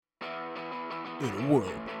In a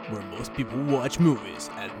world where most people watch movies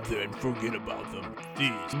and then forget about them,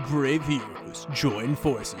 these brave heroes join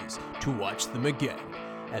forces to watch them again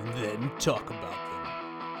and then talk about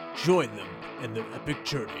them. Join them in their epic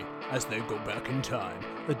journey as they go back in time,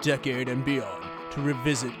 a decade and beyond, to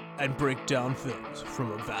revisit and break down films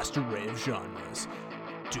from a vast array of genres.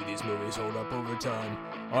 Do these movies hold up over time?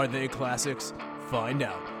 Are they classics? Find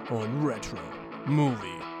out on Retro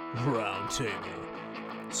Movie Roundtable.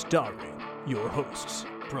 Starring your hosts,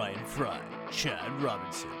 Brian Fry, Chad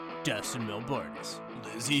Robinson, Dustin Melbardis,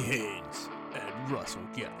 Lizzie Haynes, and Russell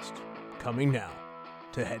Guest. Coming now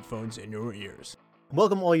to headphones in your ears.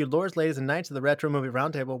 Welcome all you lords, ladies, and knights to the Retro Movie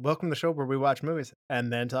Roundtable. Welcome to the show where we watch movies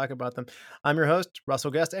and then talk about them. I'm your host, Russell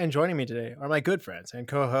Guest, and joining me today are my good friends and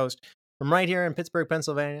co-host from right here in Pittsburgh,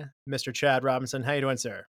 Pennsylvania, Mr. Chad Robinson. How you doing,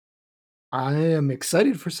 sir? I am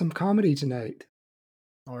excited for some comedy tonight.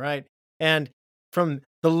 All right. And from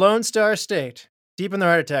the Lone Star State, deep in the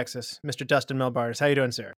heart of Texas, Mr. Dustin Melbardis. How you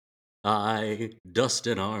doing, sir? I,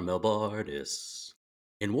 Dustin R. Melbardis,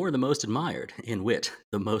 in war the most admired, in wit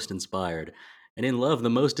the most inspired, and in love the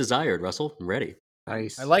most desired. Russell, I'm ready.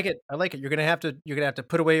 Nice. I like it. You're gonna have to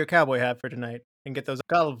put away your cowboy hat for tonight and get those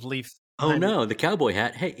olive leaves. Oh no, the cowboy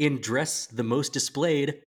hat. Hey, in dress the most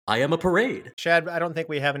displayed, I am a parade. Chad, I don't think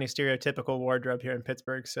we have any stereotypical wardrobe here in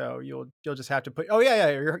Pittsburgh, so you'll just have to put. Oh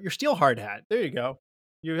yeah, your steel hard hat. There you go.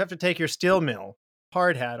 You have to take your steel mill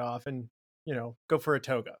hard hat off and go for a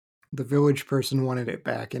toga. The village person wanted it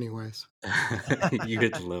back anyways. You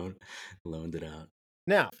get loaned it out.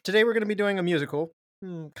 Now, today we're going to be doing a musical,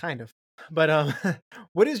 kind of. But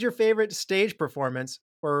what is your favorite stage performance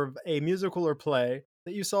or a musical or play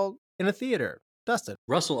that you saw in a theater? Dustin.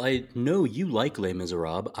 Russell, I know you like Les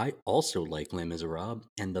Miserables. I also like Les Miserables.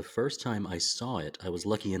 And the first time I saw it, I was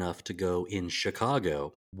lucky enough to go in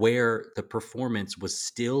Chicago, where the performance was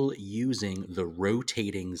still using the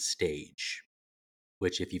rotating stage,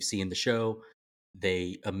 which if you've seen the show,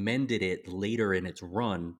 they amended it later in its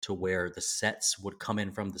run to where the sets would come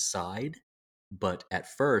in from the side. But at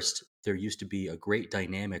first, there used to be a great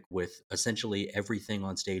dynamic with essentially everything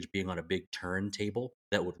on stage being on a big turntable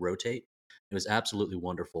that would rotate. It was absolutely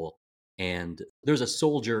wonderful. And there's a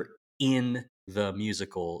soldier in the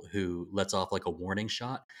musical who lets off like a warning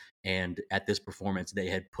shot. And at this performance, they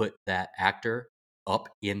had put that actor up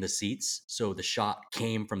in the seats. So the shot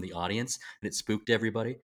came from the audience and it spooked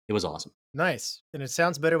everybody. It was awesome. Nice. And it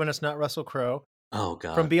sounds better when it's not Russell Crowe. Oh,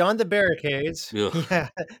 God. From Beyond the Barricades. Yeah.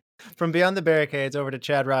 From Beyond the Barricades over to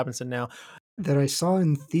Chad Robinson now. That I saw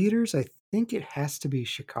in theaters, I think it has to be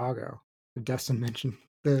Chicago. Dustin mentioned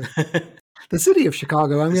the city of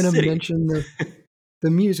Chicago. I'm going to mention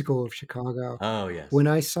the musical of Chicago. Oh, yes. When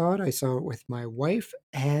I saw it with my wife,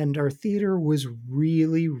 and our theater was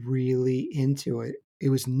really, really into it. It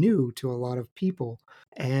was new to a lot of people,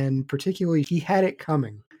 and particularly he had it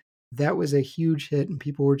coming. That was a huge hit, and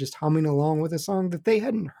people were just humming along with a song that they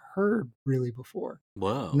hadn't heard really before.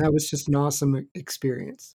 Whoa. And that was just an awesome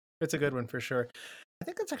experience. It's a good one for sure. I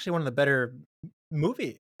think that's actually one of the better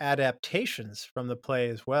movie adaptations from the play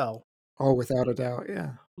as well. Oh, without a doubt,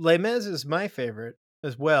 yeah. Les Mis is my favorite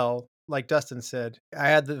as well. Like Dustin said, I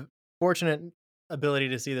had the fortunate ability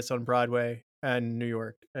to see this on Broadway and New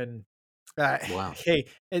York. And wow. Hey,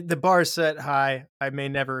 the bar's set high. I may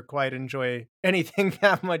never quite enjoy anything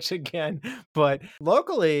that much again. But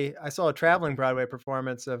locally, I saw a traveling Broadway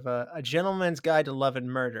performance of A Gentleman's Guide to Love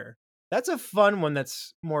and Murder. That's a fun one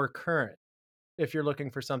that's more current if you're looking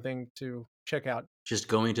for something to check out. Just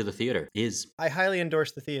going to the theater is. I highly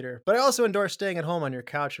endorse the theater, but I also endorse staying at home on your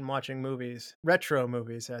couch and watching movies, retro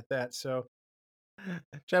movies at that. So,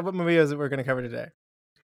 Chad, what movie is it we're going to cover today?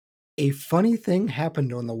 A funny thing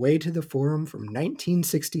happened on the way to the forum from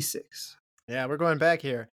 1966. Yeah, we're going back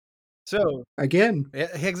here. So again, yeah,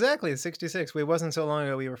 exactly 66. It wasn't so long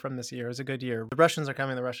ago we were from this year. It was a good year. The Russians are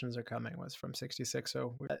coming was from 66.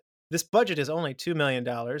 So this budget is only $2 million.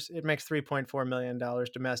 It makes $3.4 million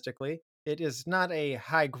domestically. It is not a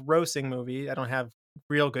high grossing movie. I don't have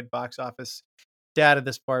real good box office data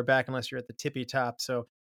this far back unless you're at the tippy top. So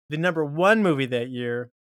the number one movie that year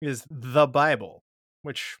is The Bible,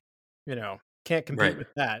 which, can't compete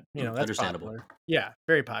with that. That's understandable. Popular. Yeah,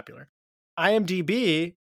 very popular.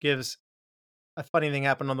 IMDb gives A Funny Thing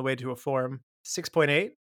Happened on the Way to a Forum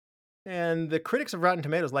 6.8. And the critics of Rotten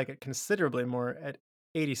Tomatoes like it considerably more at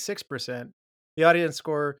 86%. The audience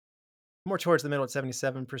score more towards the middle at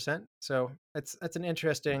 77%. So that's an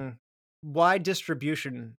interesting wide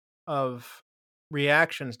distribution of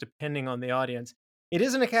reactions depending on the audience. It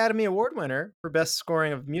is an Academy Award winner for Best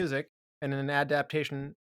Scoring of Music and an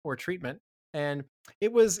Adaptation or Treatment. And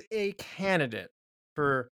it was a candidate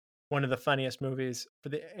for one of the funniest movies for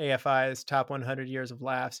the AFI's top 100 years of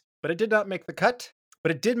laughs, but it did not make the cut. But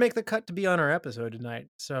it did make the cut to be on our episode tonight.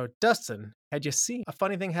 So, Dustin, had you seen A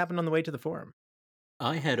Funny Thing Happened on the Way to the Forum?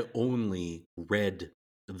 I had only read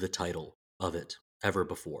the title of it ever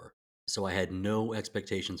before, so I had no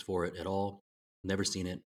expectations for it at all. Never seen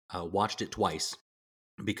it. Watched it twice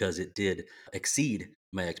because it did exceed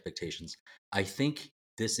my expectations. I think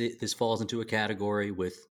this falls into a category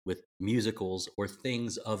with musicals or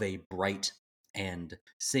things of a bright and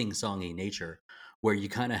sing-songy nature where you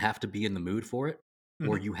kind of have to be in the mood for it,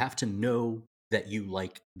 or you have to know that you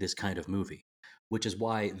like this kind of movie, which is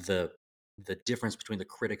why the difference between the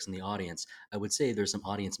critics and the audience, I would say there's some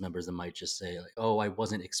audience members that might just say like, oh, I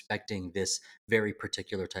wasn't expecting this very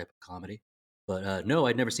particular type of comedy. But no,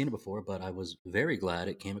 I'd never seen it before, but I was very glad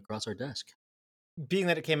it came across our desk. Being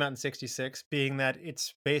that it came out in 66, being that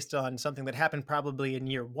it's based on something that happened probably in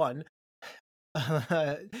year one,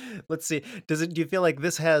 let's see. Do you feel like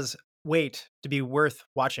this has weight to be worth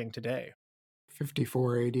watching today?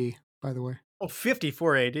 54 AD, by the way. Oh,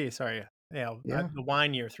 54 AD. Sorry. Yeah. Yeah. The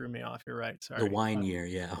wine year threw me off. You're right. Sorry. The wine year,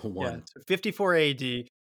 yeah, one. Yeah, so 54 AD.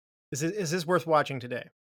 Is this worth watching today?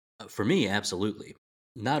 For me, absolutely.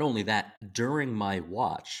 Not only that, during my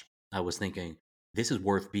watch, I was thinking, this is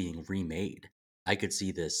worth being remade. I could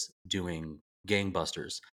see this doing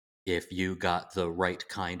gangbusters if you got the right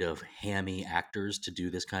kind of hammy actors to do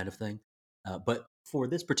this kind of thing. But for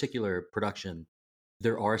this particular production,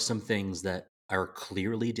 there are some things that are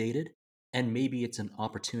clearly dated, and maybe it's an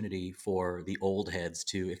opportunity for the old heads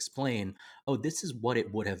to explain, oh, this is what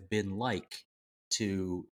it would have been like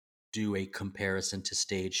to do a comparison to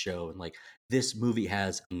stage show, and like this movie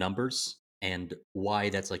has numbers and why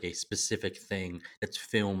that's like a specific thing that's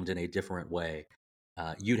filmed in a different way.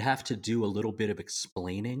 You'd have to do a little bit of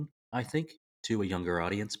explaining, I think, to a younger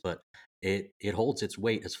audience, but it holds its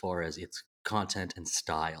weight as far as its content and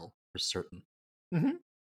style for certain. Mm-hmm.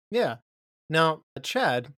 Yeah. Now,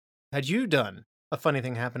 Chad, had you done A Funny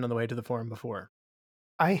Thing Happened on the Way to the Forum before?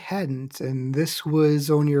 I hadn't, and this was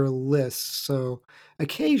on your list, so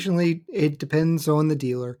occasionally it depends on the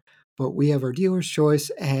dealer, but we have our dealer's choice,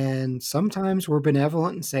 and sometimes we're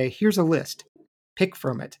benevolent and say, here's a list, pick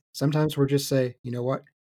from it. Sometimes we're just say, you know what,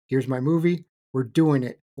 here's my movie, we're doing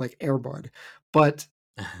it like Air Bud. But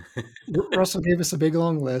Russell gave us a big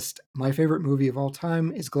long list. My favorite movie of all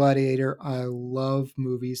time is Gladiator. I love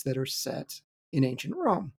movies that are set in ancient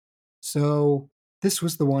Rome. So this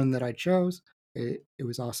was the one that I chose. It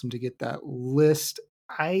was awesome to get that list.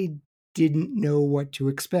 I didn't know what to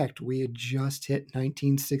expect. We had just hit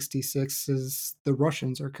 1966's The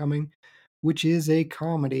Russians Are Coming, which is a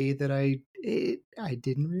comedy that I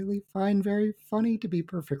didn't really find very funny, to be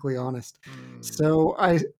perfectly honest. So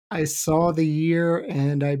I saw the year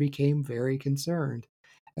and I became very concerned.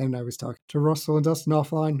 And I was talking to Russell and Dustin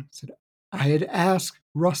offline. Said I had asked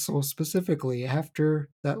Russell specifically after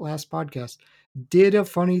that last podcast, did a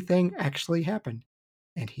funny thing actually happen?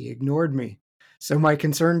 And he ignored me. So my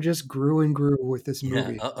concern just grew and grew with this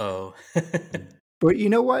movie. Uh-oh. But you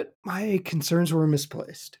know what? My concerns were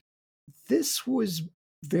misplaced. This was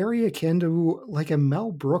very akin to like a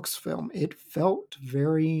Mel Brooks film. It felt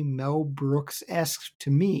very Mel Brooks-esque to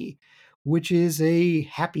me, which is a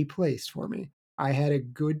happy place for me. I had a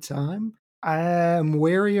good time. I'm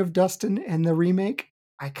wary of Dustin and the remake.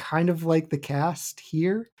 I kind of like the cast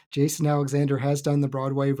here. Jason Alexander has done the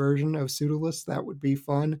Broadway version of Pseudolus. That would be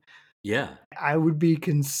fun. Yeah. I would be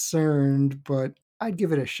concerned, but I'd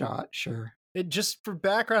give it a shot, sure. Just for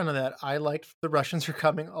background on that, I liked The Russians Are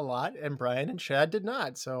Coming a lot, and Brian and Chad did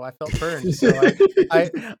not, so I felt burned. So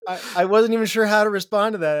I wasn't even sure how to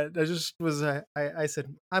respond to that. I just was, I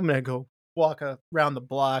said, I'm going to go walk around the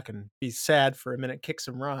block and be sad for a minute, kick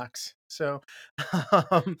some rocks. So,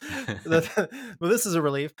 well, this is a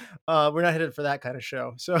relief. We're not headed for that kind of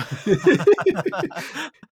show. So,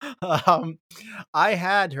 I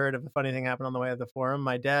had heard of A Funny Thing Happened on the Way to the Forum.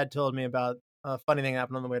 My dad told me about A Funny Thing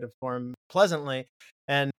Happened on the Way to the Forum pleasantly,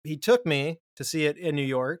 and he took me to see it in New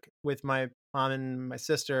York with my mom and my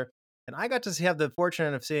sister, and I got to have the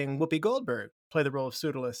fortune of seeing Whoopi Goldberg play the role of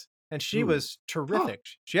Pseudolus, and she was terrific.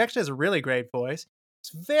 She actually has a really great voice.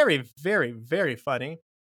 It's very, very, very funny.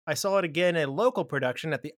 I saw it again in a local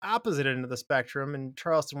production at the opposite end of the spectrum in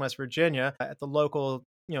Charleston, West Virginia, at the local,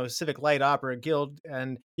 Civic Light Opera Guild.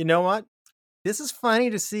 And you know what? This is funny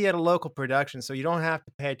to see at a local production, so you don't have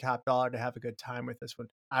to pay top dollar to have a good time with this one.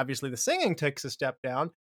 Obviously, the singing takes a step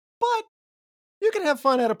down, but you can have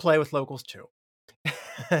fun at a play with locals too.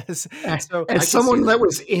 So, as someone that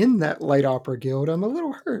was in that Light Opera Guild, I'm a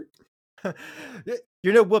little hurt.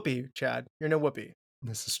 You're no Whoopi, Chad. You're no Whoopi.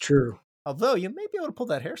 This is true. Although you may be able to pull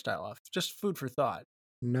that hairstyle off. Just food for thought.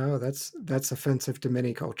 No, that's offensive to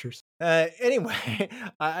many cultures. Anyway,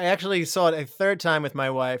 I actually saw it a third time with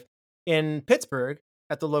my wife in Pittsburgh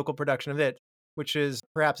at the local production of it, which is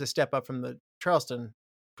perhaps a step up from the Charleston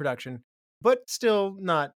production, but still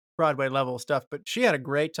not Broadway level stuff. But she had a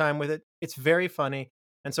great time with it. It's very funny.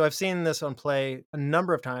 And so I've seen this on play a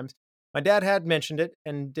number of times. My dad had mentioned it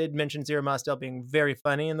and did mention Zero Mostel being very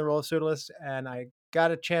funny in the role of Pseudolus, and I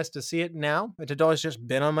got a chance to see it now. It had always just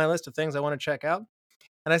been on my list of things I want to check out.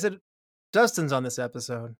 And I said, Dustin's on this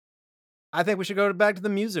episode. I think we should go back to the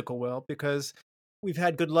musical, Will, because we've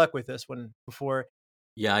had good luck with this one before.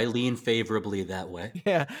 Yeah, I lean favorably that way.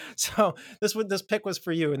 Yeah. So this pick was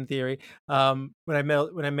for you in theory. When I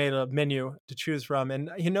made a menu to choose from,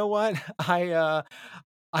 and you know what,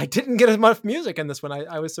 I didn't get as much music in this one.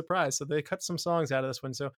 I was surprised. So they cut some songs out of this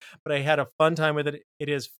one. So, but I had a fun time with it. It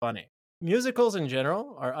is funny. Musicals in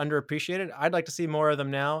general are underappreciated. I'd like to see more of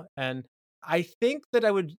them now, and I think that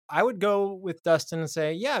I would go with Dustin and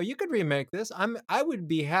say, yeah, you could remake this. I would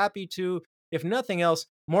be happy to, if nothing else.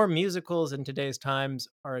 More musicals in today's times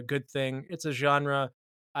are a good thing. It's a genre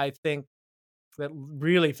I think that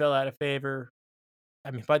really fell out of favor.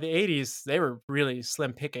 I mean, by the 80s, they were really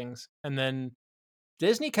slim pickings, and then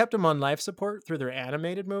Disney kept them on life support through their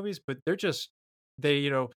animated movies, but there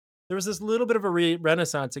was this little bit of a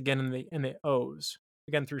renaissance again in the O's,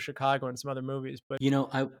 again through Chicago and some other movies. But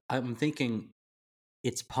I'm thinking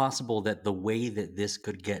it's possible that the way that this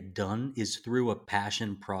could get done is through a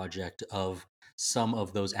passion project of some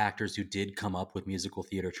of those actors who did come up with musical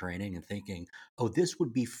theater training and thinking, oh, this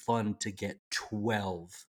would be fun to get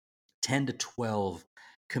 10 to 12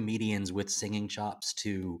 comedians with singing chops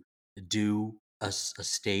to do a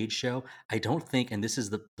stage show. I don't think, and this is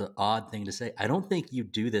the odd thing to say, I don't think you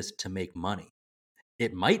do this to make money.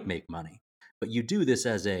 It might make money, but you do this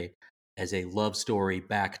as a love story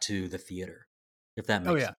back to the theater, if that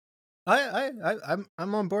makes sense.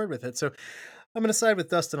 I'm on board with it. So I'm going to side with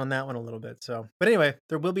Dustin on that one a little bit. So, but anyway,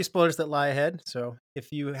 there will be spoilers that lie ahead. So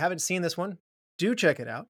if you haven't seen this one, do check it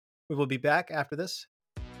out. We will be back after this.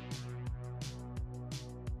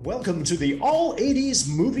 Welcome to the All 80s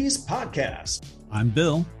Movies Podcast. I'm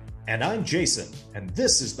Bill. And I'm Jason. And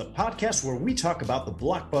this is the podcast where we talk about the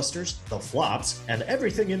blockbusters, the flops, and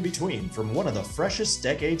everything in between from one of the freshest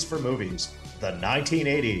decades for movies, the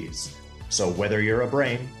 1980s. So whether you're a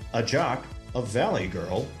brain, a jock, a valley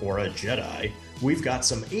girl, or a Jedi, we've got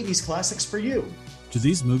some 80s classics for you. Do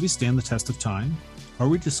these movies stand the test of time? Are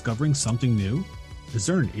we discovering something new? Is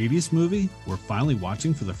there an 80s movie we're finally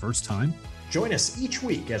watching for the first time? Join us each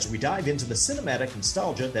week as we dive into the cinematic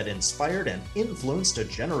nostalgia that inspired and influenced a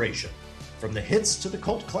generation. From the hits to the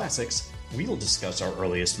cult classics, we'll discuss our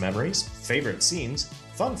earliest memories, favorite scenes,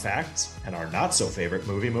 fun facts, and our not-so-favorite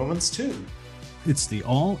movie moments too. It's the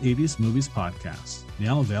All 80s Movies Podcast,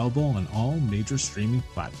 now available on all major streaming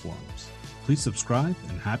platforms. Please subscribe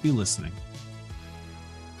and happy listening.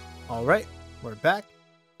 All right, we're back.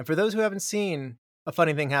 And for those who haven't seen A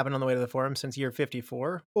Funny Thing Happened on the Way to the Forum since year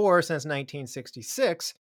 54 or since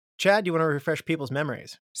 1966, Chad, do you want to refresh people's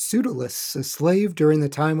memories? Pseudolus, a slave during the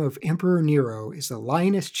time of Emperor Nero, is the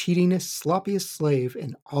lyingest, cheatingest, sloppiest slave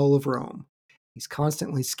in all of Rome. He's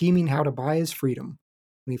constantly scheming how to buy his freedom.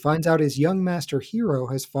 When he finds out his young master Hero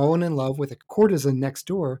has fallen in love with a courtesan next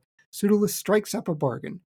door, Pseudolus strikes up a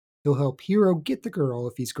bargain. He'll help Hero get the girl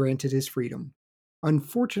if he's granted his freedom.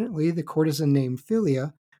 Unfortunately, the courtesan named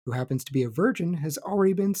Philia, who happens to be a virgin, has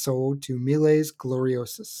already been sold to Miles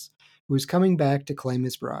Gloriosus, who is coming back to claim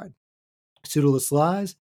his bride. Pseudolus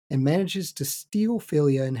lies and manages to steal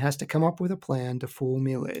Philia and has to come up with a plan to fool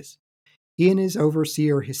Miles. He and his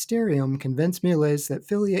overseer Hysterium convince Miles that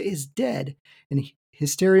Philia is dead, and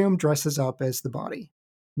Hysterium dresses up as the body.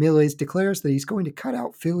 Miles declares that he's going to cut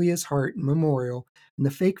out Philia's heart in memorial, and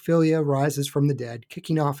the fake Philia rises from the dead,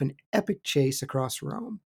 kicking off an epic chase across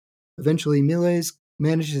Rome. Eventually, Miles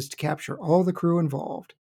manages to capture all the crew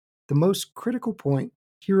involved. The most critical point,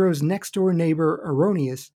 Hero's next-door neighbor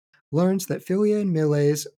Erroneous learns that Philia and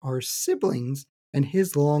Miles are siblings and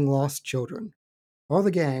his long-lost children. All the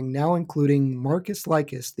gang, now including Marcus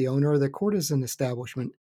Lycus, the owner of the courtesan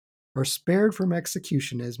establishment, are spared from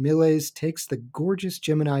execution as Miles takes the gorgeous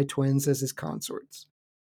Gemini twins as his consorts.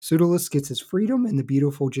 Pseudolus gets his freedom and the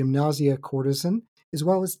beautiful Gymnasia courtesan, as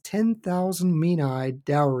well as 10,000 minae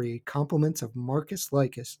dowry compliments of Marcus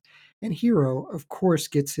Lycus, and Hero, of course,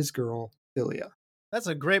 gets his girl, Philia. That's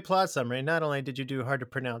a great plot summary. Not only did you do hard to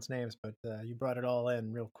pronounce names, but you brought it all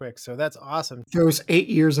in real quick. So that's awesome. Those 8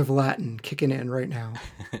 years of Latin kicking in right now.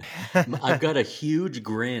 I've got a huge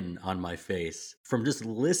grin on my face from just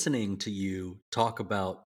listening to you talk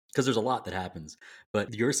about because there's a lot that happens.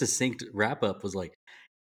 But your succinct wrap up was like,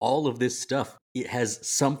 all of this stuff, it has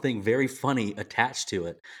something very funny attached to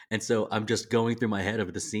it. And so I'm just going through my head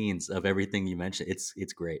of the scenes of everything you mentioned.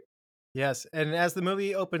 It's great. Yes, and as the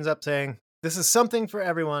movie opens up saying, "This is something for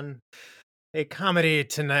everyone, a comedy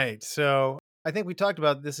tonight." So I think we talked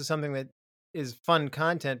about this is something that is fun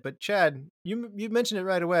content. But Chad, you mentioned it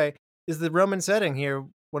right away. Is the Roman setting here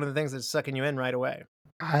one of the things that's sucking you in right away?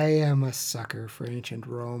 I am a sucker for ancient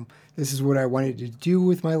Rome. This is what I wanted to do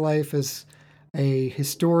with my life as a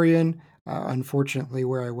historian. Unfortunately,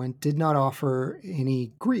 where I went did not offer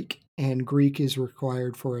any Greek, and Greek is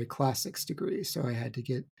required for a classics degree. So I had to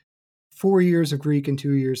get 4 years of Greek and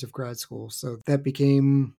 2 years of grad school. So that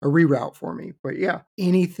became a reroute for me. But yeah,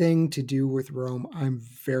 anything to do with Rome, I'm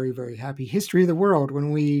very, very happy. History of the world,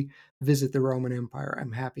 when we visit the Roman Empire,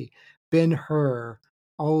 I'm happy. Ben-Hur,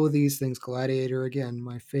 all of these things, Gladiator, again,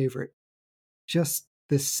 my favorite. Just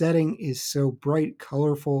the setting is so bright,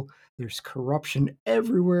 colorful. There's corruption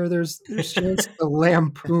everywhere. There's just a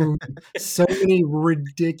lampoon. So many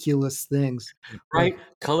ridiculous things. But Right?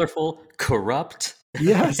 Colorful, corrupt.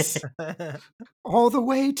 yes, all the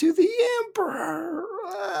way to the emperor.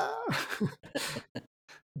 Ah.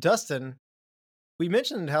 Dustin, we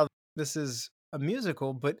mentioned how this is a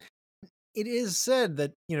musical, but it is said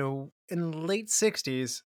that, in the late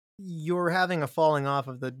 60s, you're having a falling off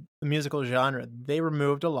of the musical genre. They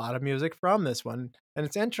removed a lot of music from this one. And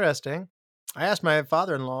it's interesting. I asked my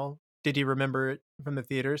father-in-law, did he remember it from the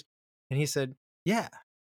theaters? And he said, yeah.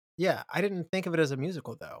 Yeah, I didn't think of it as a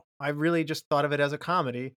musical, though. I really just thought of it as a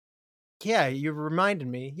comedy. Yeah, you reminded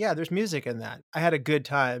me. Yeah, there's music in that. I had a good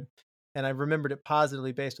time, and I remembered it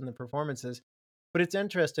positively based on the performances. But it's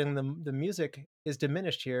interesting, the music is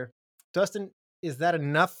diminished here. Dustin, is that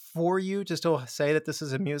enough for you to still say that this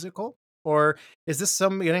is a musical? Or is this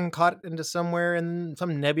some getting caught into somewhere in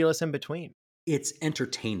some nebulous in between? It's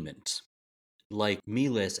entertainment. Like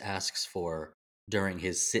Miles asks for during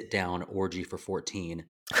his sit down orgy for 14,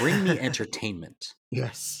 bring me entertainment.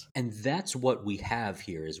 Yes. And that's what we have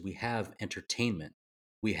here is we have entertainment.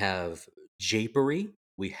 We have japery,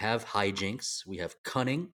 we have hijinks, we have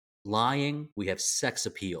cunning, lying, we have sex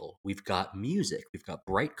appeal. We've got music, we've got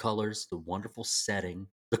bright colors, the wonderful setting,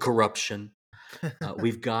 the corruption.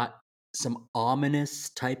 We've got some ominous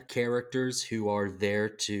type characters who are there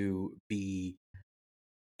to be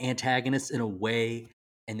antagonists in a way,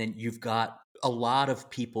 and then you've got a lot of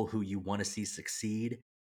people who you want to see succeed.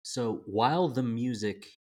 So while the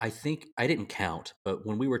music, I think I didn't count, but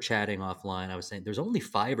when we were chatting offline, I was saying there's only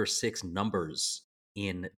 5 or 6 numbers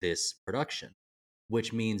in this production,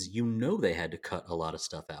 which means they had to cut a lot of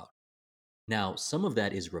stuff out. Now, some of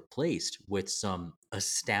that is replaced with some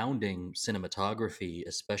astounding cinematography,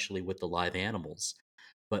 especially with the live animals.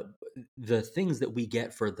 But the things that we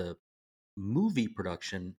get for the movie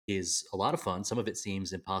production is a lot of fun. Some of it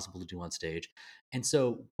seems impossible to do on stage. And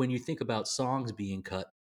so when you think about songs being cut,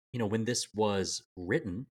 when this was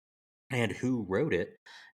written and who wrote it,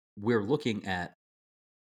 we're looking at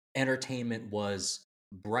entertainment was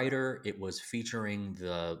brighter. It was featuring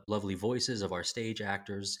the lovely voices of our stage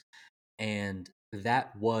actors, and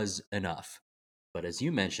that was enough. But as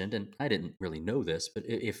you mentioned, and I didn't really know this, but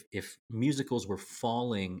if musicals were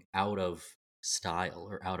falling out of style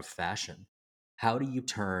or out of fashion, how do you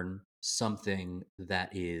turn something that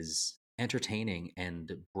is entertaining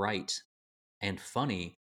and bright and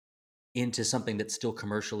funny into something that's still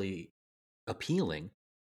commercially appealing?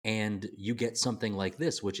 And you get something like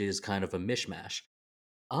this, which is kind of a mishmash.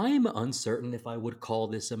 I'm uncertain if I would call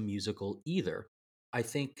this a musical either. I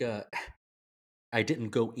think I didn't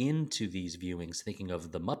go into these viewings thinking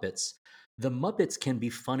of the Muppets. The Muppets can be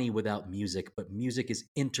funny without music, but music is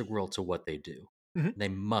integral to what they do. Mhm. They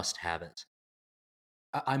must have it.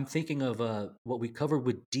 I'm thinking of what we covered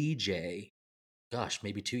with DJ, gosh,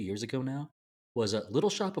 maybe 2 years ago now, was a Little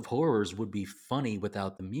Shop of Horrors would be funny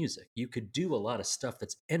without the music. You could do a lot of stuff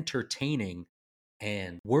that's entertaining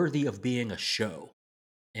and worthy of being a show.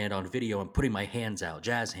 And on video, I'm putting my hands out,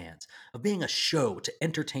 jazz hands, of being a show to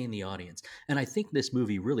entertain the audience. And I think this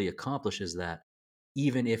movie really accomplishes that,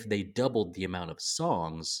 even if they doubled the amount of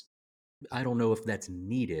songs. I don't know if that's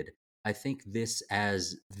needed. I think this,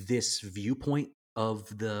 as this viewpoint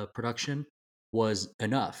of the production, was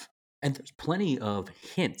enough. And there's plenty of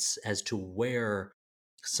hints as to where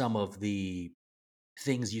some of the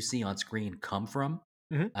things you see on screen come from.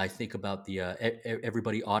 Mhm. I think about the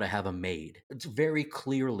everybody ought to have a maid. It's very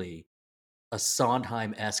clearly a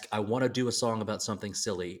Sondheim-esque, I want to do a song about something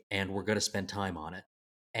silly, and we're going to spend time on it.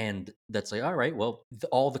 And that's like, all right, well,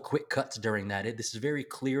 all the quick cuts during that, this is very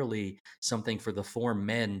clearly something for the 4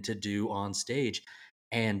 men to do on stage.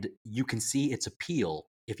 And you can see its appeal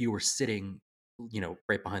if you were sitting,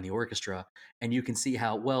 right behind the orchestra, and you can see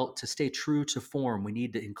how, well, to stay true to form, we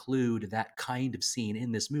need to include that kind of scene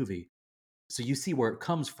in this movie. So you see where it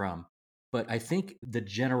comes from. But I think the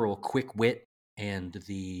general quick wit and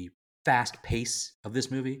the fast pace of this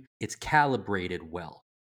movie, it's calibrated well.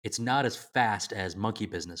 It's not as fast as Monkey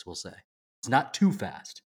Business will say. It's not too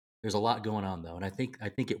fast. There's a lot going on though, and I think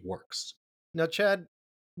it works. Now, Chad,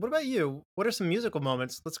 what about you? What are some musical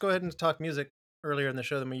moments? Let's go ahead and talk music earlier in the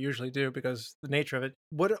show than we usually do because the nature of it.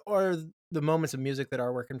 What are the moments of music that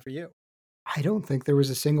are working for you? I don't think there was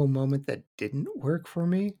a single moment that didn't work for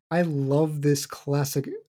me. I love this classic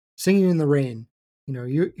Singing in the Rain.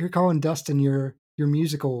 You're calling Dustin your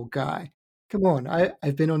musical guy. Come on,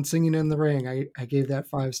 I've been on Singing in the Rain. I gave that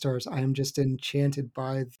 5 stars. I am just enchanted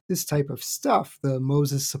by this type of stuff. The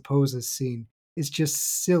Moses Supposes scene is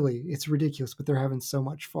just silly. It's ridiculous, but they're having so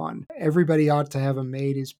much fun. Everybody Ought to Have a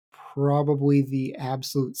Maid is probably the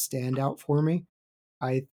absolute standout for me.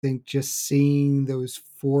 I think just seeing those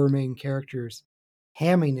 4 main characters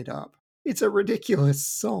hamming it up, it's a ridiculous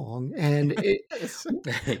song, and it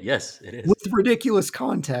Yes, it is. with ridiculous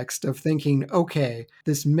context of thinking, okay,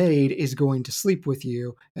 this maid is going to sleep with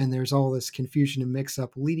you, and there's all this confusion and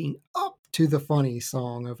mix-up leading up to the funny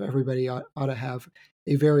song of everybody ought to have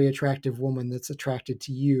a very attractive woman that's attracted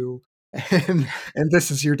to you, and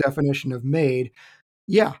this is your definition of maid.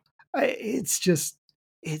 Yeah, it's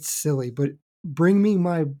silly, but Bring Me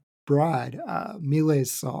My Bride,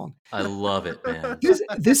 Mile's song. I love it, man.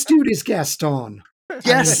 This dude is Gaston.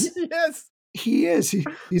 Yes! Yes. He is.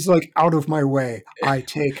 He's like, out of my way. I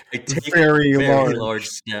take very large large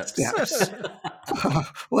steps.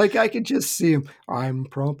 Like, I could just see him. I'm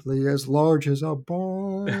promptly as large as a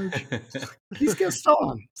barge. He's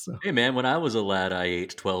Gaston. So. Hey, man, when I was a lad, I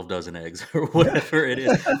ate 12 dozen eggs or whatever it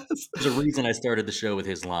is. There's a reason I started the show with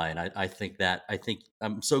his line. I think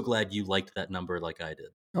I'm so glad you liked that number like I did.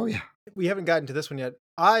 Oh, yeah. We haven't gotten to this one yet.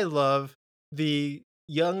 I love the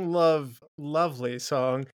Young Love Lovely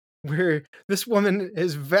song where this woman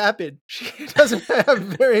is vapid. She doesn't have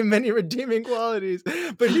very many redeeming qualities,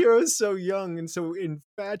 but Hero is so young and so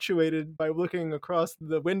infatuated by looking across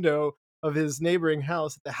the window of his neighboring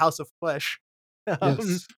house, the House of Flesh,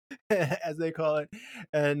 Yes. as they call it.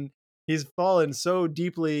 And he's fallen so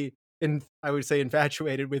deeply I would say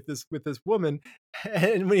infatuated with this woman.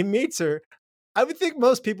 And when he meets her, I would think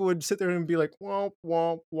most people would sit there and be like, womp,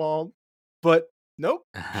 womp, womp. But nope,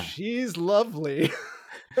 she's lovely.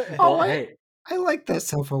 I like that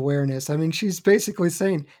self-awareness. I mean, she's basically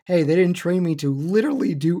saying, hey, they didn't train me to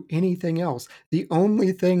literally do anything else. The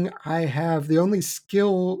only thing I have, the only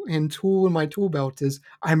skill and tool in my tool belt is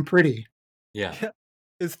I'm pretty. Yeah.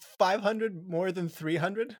 Is 500 more than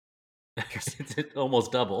 300? It's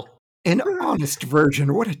almost double. An honest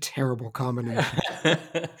virgin. What a terrible combination.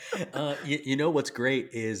 You know what's great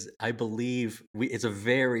is I believe it's a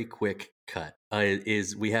very quick cut.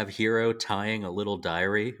 Is we have Hero tying a little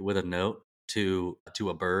diary with a note to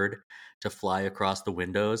a bird to fly across the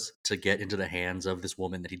windows to get into the hands of this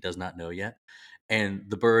woman that he does not know yet. And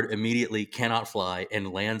the bird immediately cannot fly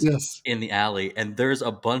and lands in the alley. And there's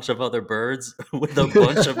a bunch of other birds with a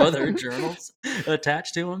bunch of other journals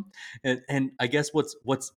attached to them. And I guess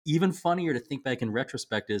what's even funnier to think back in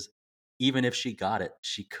retrospect is even if she got it,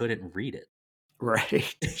 she couldn't read it.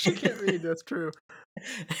 Right. She can't read, that's true.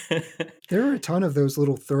 There are a ton of those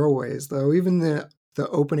little throwaways, though. Even the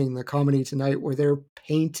opening, the Comedy Tonight, where they're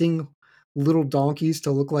painting little donkeys to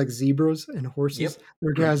look like zebras and horses. Yep.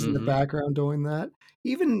 There are guys in the background doing that.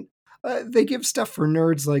 Even they give stuff for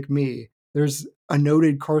nerds like me. There's a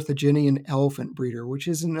noted Carthaginian elephant breeder, which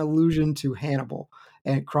is an allusion to Hannibal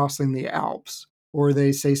and crossing the Alps. Or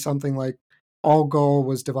they say something like, all Gaul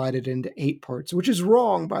was divided into 8 parts, which is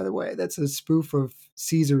wrong, by the way. That's a spoof of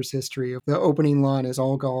Caesar's history. The opening line is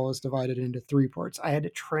all Gaul is divided into 3 parts. I had to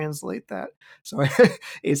translate that, so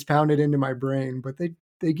it's pounded into my brain. But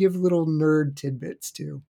they give little nerd tidbits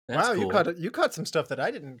too. That's cool. You caught some stuff that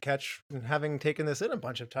I didn't catch, having taken this in a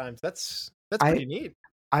bunch of times. That's pretty neat.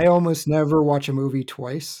 I almost never watch a movie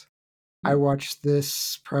twice. I watched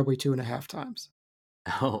this probably 2.5 times.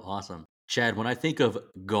 Oh, awesome. Chad, when I think of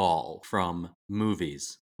Gaul from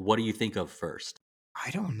movies, what do you think of first? I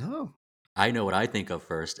don't know. I know what I think of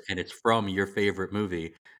first, and it's from your favorite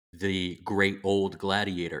movie, The Great Old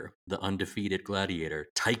Gladiator, the undefeated gladiator,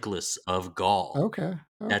 Tychus of Gaul. Okay.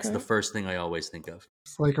 That's the first thing I always think of.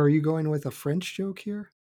 It's like, are you going with a French joke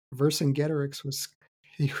here? Vercingetorix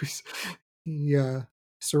he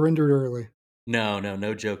surrendered early.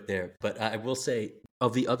 No joke there. But I will say,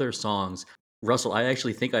 of the other songs, Russell, I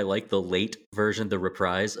actually think I like the late version, the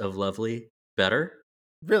reprise of Lovely, better.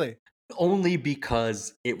 Really? only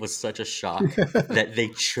because it was such a shock that they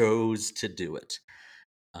chose to do it.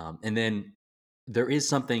 And then there is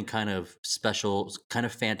something kind of special, kind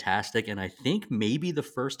of fantastic, and I think maybe the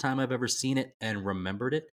first time I've ever seen it and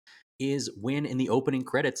remembered it is when in the opening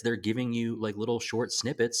credits they're giving you like little short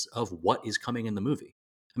snippets of what is coming in the movie.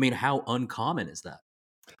 I mean, how uncommon is that?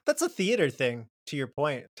 That's a theater thing, to your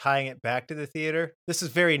point, tying it back to the theater. This is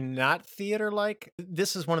very not theater-like.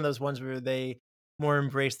 This is one of those ones where they more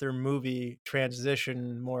embrace their movie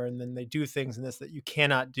transition more, and then they do things in this that you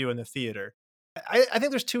cannot do in the theater. I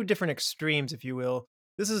think there's two different extremes, if you will.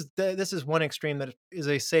 This is one extreme that is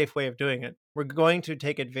a safe way of doing it. We're going to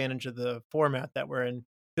take advantage of the format that we're in.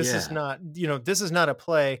 This is Yeah. not, this is not a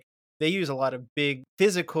play. They use a lot of big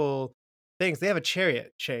physical things. They have a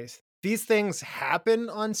chariot chase. These things happen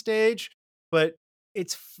on stage, but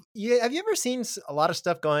yeah. Have you ever seen a lot of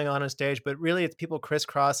stuff going on stage, but really it's people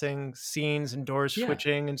crisscrossing scenes and doors Yeah.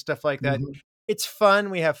 switching and stuff like that? Mhm. It's fun.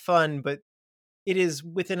 We have fun, but it is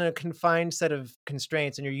within a confined set of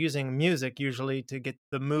constraints, and you're using music usually to get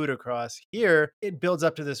the mood across. Here, it builds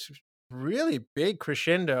up to this really big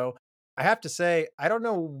crescendo. I have to say, I don't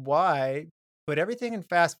know why, but everything in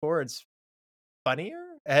fast forwards funnier,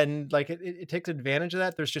 and like it takes advantage of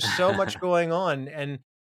that. There's just so much going on,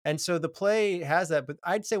 and so the play has that. But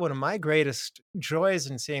I'd say one of my greatest joys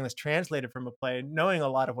in seeing this translated from a play, knowing a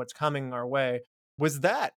lot of what's coming our way, was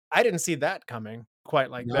that I didn't see that coming quite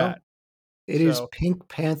like No, that. it is So Pink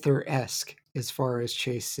Panther-esque as far as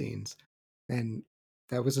chase scenes, and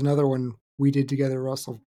that was another one we did together,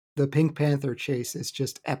 Russell. The Pink Panther chase is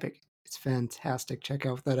just epic. It's fantastic. Check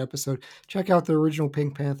out that episode. Check out the original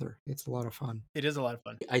Pink Panther. It's a lot of fun. it is a lot of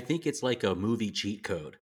fun. I think it's like a movie cheat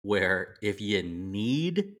code where if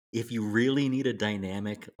you really need a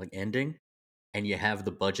dynamic like ending and you have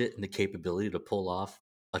the budget and the capability to pull off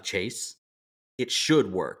a chase, it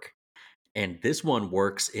should work. And this one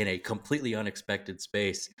works in a completely unexpected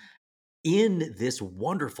space in this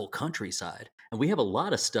wonderful countryside. And we have a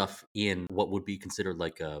lot of stuff in what would be considered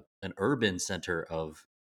like an urban center of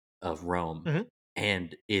Rome. Mhm.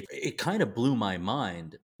 And it kind of blew my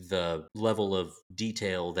mind the level of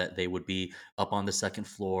detail that they would be up on the second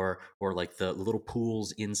floor or like the little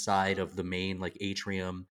pools inside of the main like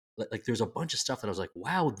atrium. Like there's a bunch of stuff that I was like,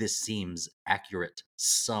 wow, this seems accurate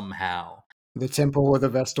somehow. The Temple of the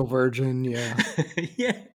Vestal Virgin, yeah.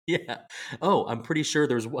 Yeah, yeah. Oh, I'm pretty sure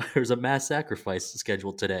there's a mass sacrifice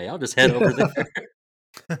scheduled today. I'll just head over there.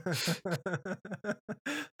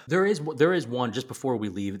 There is one just before we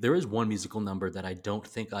leave. There is one musical number that I don't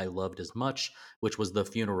think I loved as much, which was the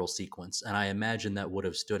funeral sequence, and I imagine that would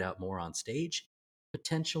have stood out more on stage,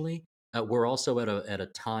 potentially. We're also at a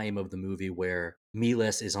time of the movie where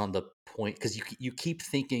Miles is on the point because you keep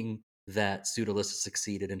thinking that Pseudolus has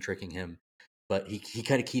succeeded in tricking him, but he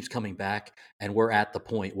kind of keeps coming back, and we're at the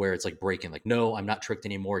point where it's like breaking, like, no, I'm not tricked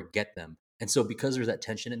anymore, get them. And so because there's that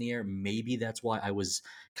tension in the air, maybe that's why I was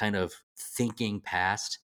kind of thinking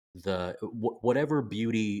past the whatever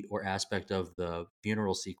beauty or aspect of the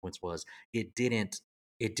funeral sequence was. It didn't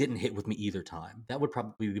hit with me either time. That would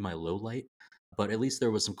probably be my low light, but at least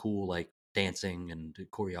there was some cool like dancing and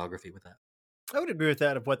choreography with that. I would agree with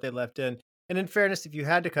that of what they left in. And in fairness, if you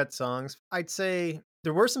had to cut songs, I'd say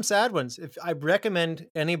there were some sad ones. If I recommend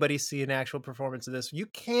anybody see an actual performance of this, you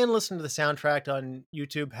can listen to the soundtrack on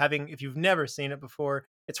YouTube. If you've never seen it before,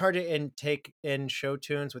 it's hard to take in show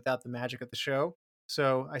tunes without the magic of the show.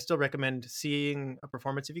 So I still recommend seeing a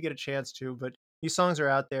performance if you get a chance to. But these songs are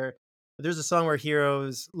out there. There's a song where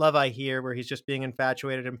Heroes Love I Hear, where he's just being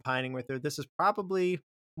infatuated and pining with her. This is probably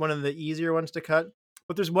one of the easier ones to cut.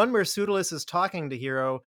 But there's one where Pseudolus is talking to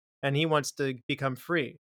Hero and he wants to become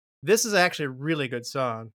free. This is actually a really good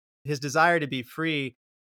song. His desire to be free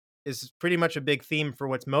is pretty much a big theme for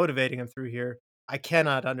what's motivating him through here. I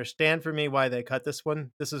cannot understand for me why they cut this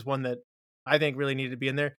one. This is one that I think really needed to be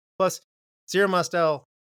in there. Plus, Zero Mostel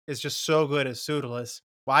is just so good as Pseudolus.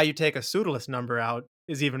 Why you take a Pseudolus number out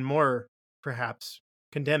is even more, perhaps,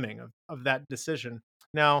 condemning of that decision.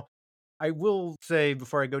 Now, I will say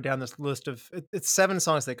before I go down this list of it's 7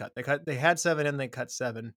 songs they cut. They had 7 and they cut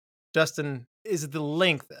 7. Dustin, is the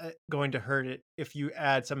length going to hurt it if you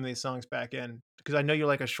add some of these songs back in? Because I know you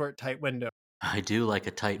like a short, tight window. I do like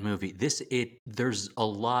a tight movie. There's a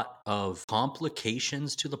lot of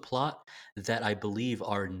complications to the plot that I believe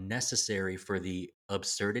are necessary for the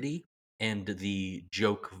absurdity and the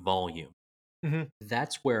joke volume. Mm-hmm.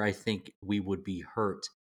 That's where I think we would be hurt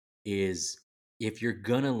is if you're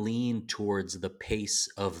gonna lean towards the pace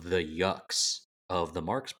of the yucks of the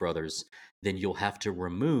Marx Brothers, then you'll have to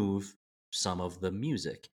remove some of the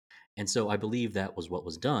music. And so I believe that was what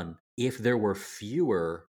was done. if there were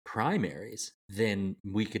fewer primaries, then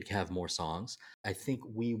we could have more songs. I think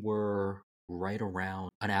we were right around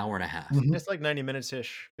an hour and a half. Mhm. It's like 90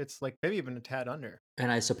 minutes-ish. It's like maybe even a tad under.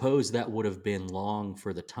 And I suppose that would have been long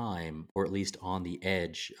for the time, or at least on the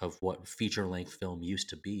edge of what feature-length film used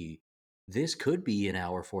to be. This could be an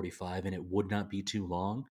hour 45, and it would not be too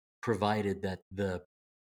long, provided that the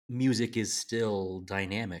music is still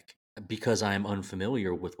dynamic. Because I'm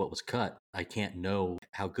unfamiliar with what was cut, I can't know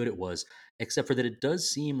how good it was, except for that it does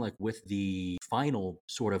seem like with the final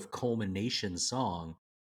sort of culmination song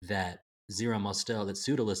that Zira Mostel, that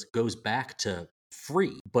Pseudolus goes back to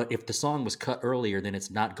free. But if the song was cut earlier, then it's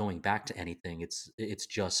not going back to anything. It's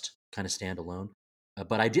just kind of standalone.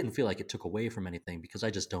 But I didn't feel like it took away from anything because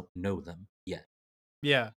I just don't know them yet.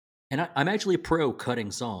 Yeah. And I'm actually pro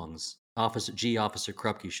cutting songs. Officer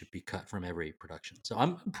Krupke should be cut from every production. So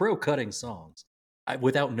I'm pro cutting songs.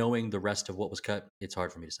 Without knowing the rest of what was cut, it's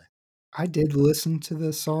hard for me to say. I did listen to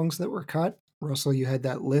the songs that were cut. Russell, you had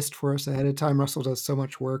that list for us ahead of time. Russell does so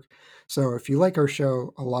much work. So if you like our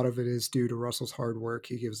show, a lot of it is due to Russell's hard work.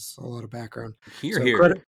 He gives us a lot of background.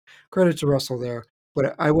 So credit to Russell there.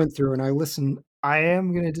 But I went through and I listened. I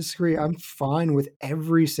am going to disagree. I'm fine with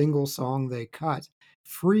every single song they cut.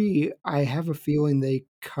 Free, I have a feeling they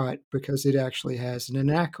cut because it actually has an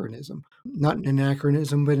anachronism. Not an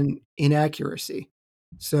anachronism, but an inaccuracy.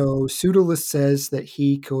 So Pseudolus says that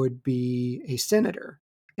he could be a senator,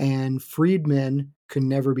 and freedmen could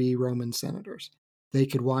never be Roman senators. They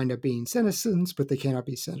could wind up being citizens, but they cannot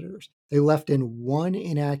be senators. They left in one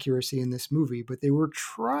inaccuracy in this movie, but they were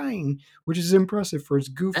trying, which is impressive for as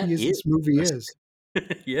goofy as this movie is.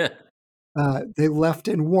 Yeah. They left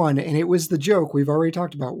in one, and it was the joke we've already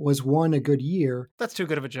talked about. Was one a good year? That's too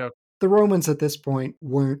good of a joke. The Romans at this point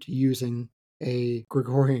weren't using a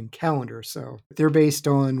Gregorian calendar, so they're based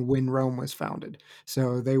on when Rome was founded.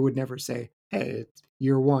 So they would never say, hey,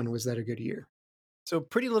 year one, was that a good year? So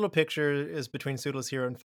Pretty Little Picture is between Pseudolus Hero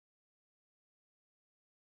and...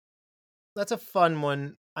 That's a fun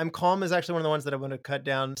one. I'm Calm is actually one of the ones that I want to cut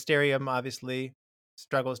down. Mysterium obviously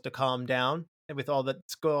struggles to calm down with all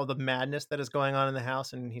the madness that is going on in the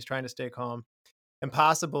house, and he's trying to stay calm.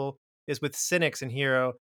 Impossible is with Cynics and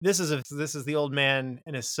Hero. This is the old man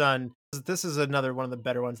and his son. This is another one of the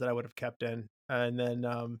better ones that I would have kept in. And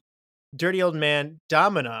then Dirty Old Man,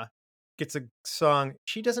 Domina gets a song.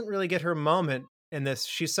 She doesn't really get her moment in this.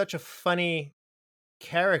 She's such a funny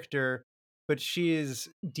character, but she is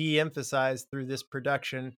de-emphasized through this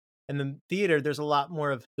production. And the theater, there's a lot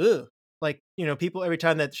more of like, people every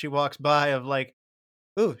time that she walks by of like,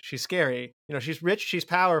 ooh, she's scary. She's rich, she's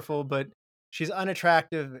powerful, but she's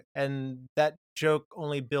unattractive, and that joke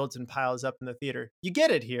only builds and piles up in the theater. You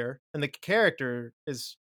get it here, and the character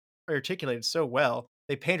is articulated so well.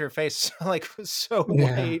 They paint her face like so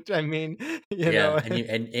white. I mean, you know,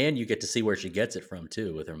 and you get to see where she gets it from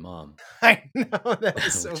too with her mom. I know that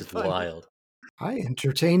was so which is funny. wild. I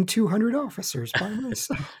entertained 200 officers by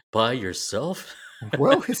myself. By yourself?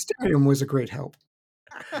 Well, Hysterium was a great help.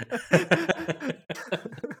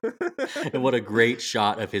 And what a great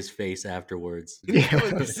shot of his face afterwards.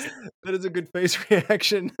 That is a good face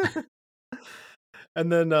reaction.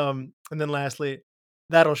 And then lastly,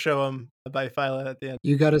 That'll Show Him by Phyla at the end.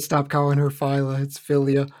 You got to stop calling her Phyla. It's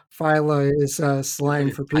Philia. Phyla is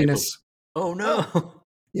slang for penis. Oh no!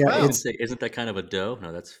 Yeah, Wow. Isn't that kind of a doe?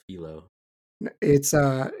 No, that's philo.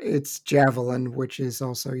 It's javelin, which is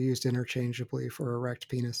also used interchangeably for erect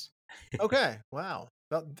penis. Okay, wow.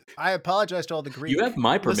 Well, I apologize to all the Greek. You have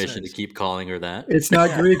my permission listeners. to keep calling her that. It's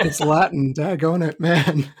not Greek, it's Latin. Daggone it,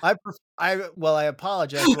 man. I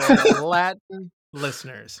apologize to all the Latin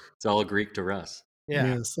listeners. It's all Greek to us.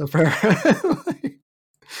 Yeah. Yes, apparently.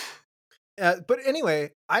 But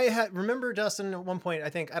anyway, remember, Dustin, at one point, I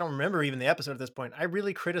don't remember even the episode at this point, I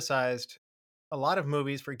really criticized a lot of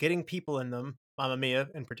movies for getting people in them. Mamma Mia,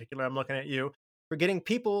 in particular, I'm looking at you, for getting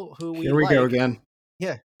people who we Here we like. go again.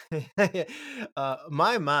 Yeah.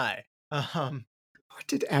 My. What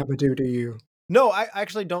did Abba do to you? No, I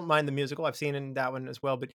actually don't mind the musical. I've seen in that one as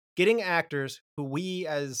well. But getting actors who we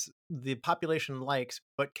as the population likes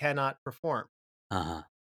but cannot perform. Uh-huh.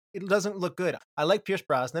 It doesn't look good. I like Pierce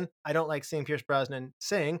Brosnan. I don't like seeing Pierce Brosnan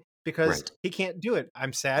sing because he can't do it.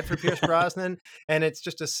 I'm sad for Pierce Brosnan, and it's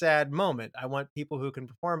just a sad moment. I want people who can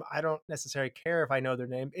perform. I don't necessarily care if I know their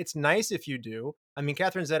name. It's nice if you do. I mean,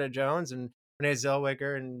 Catherine Zeta-Jones and Renee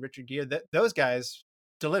Zellweger and Richard Gere, those guys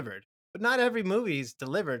delivered. But not every movie's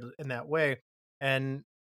delivered in that way. And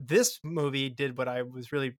this movie did what I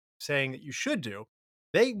was really saying that you should do.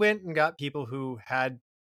 They went and got people who had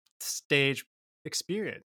stage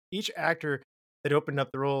experience. Each actor that opened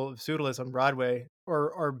up the role of Pseudolus on Broadway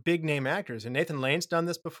are big name actors. And Nathan Lane's done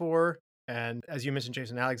this before. And as you mentioned,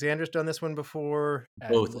 Jason Alexander's done this one before.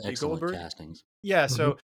 And Both Whoopi excellent Goldberg. castings. Yeah. Mhm.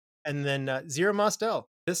 So, and then Zero Mostel.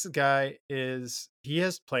 This guy he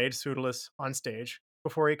has played Pseudolus on stage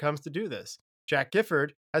before he comes to do this. Jack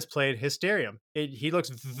Gifford has played Hysterium. He looks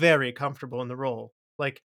very comfortable in the role.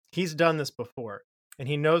 Like, he's done this before, and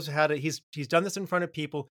he knows how to. He's done this in front of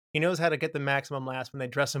people. He knows how to get the maximum laughs when they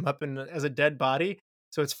dress him up as a dead body.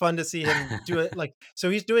 So it's fun to see him do it. Like, so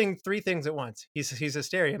he's doing three things at once. He's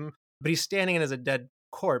Hysterium, but he's standing in as a dead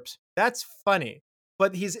corpse. That's funny.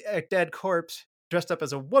 But he's a dead corpse dressed up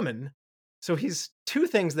as a woman. So he's two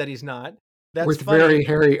things that he's not. That's With funny. very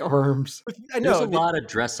hairy arms. I There's know. a lot of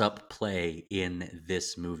dress up play in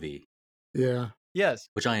this movie, Yeah. Yes.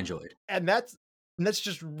 which I enjoyed. And that's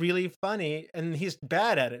just really funny, and he's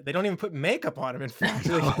bad at it. They don't even put makeup on him. In fact,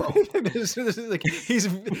 like,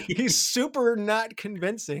 he's super not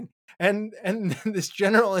convincing, and this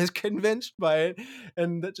general is convinced by it,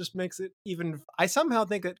 and that just makes it even. I somehow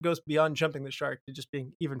think it goes beyond jumping the shark to just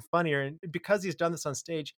being even funnier, and because he's done this on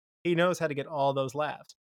stage, he knows how to get all those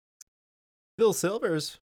laughs. Bill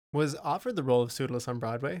Silvers was offered the role of Pseudolus on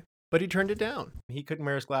Broadway, but he turned it down. He couldn't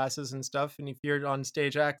wear his glasses and stuff, and he feared on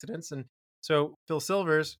stage accidents. And so Phil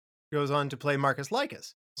Silvers goes on to play Marcus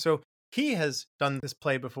Lycus. So he has done this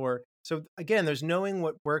play before. So again, there's knowing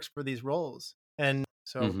what works for these roles. And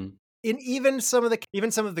so Mhm. in even some of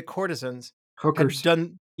the courtesans Hookers. had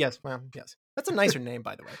done yes. That's a nicer name,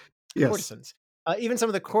 by the way. Yes. Courtesans. Even some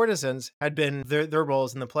of the courtesans had been their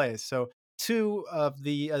roles in the plays. So two of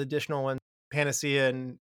the additional ones, Panacea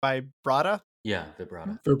and Vibrata. Yeah,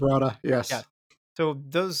 vibrato. Vibrata. Yes. Yeah. So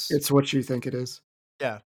those. It's what you think it is.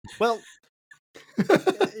 Yeah. Well.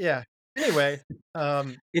 Yeah. Anyway,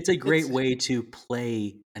 It's a great it's- way to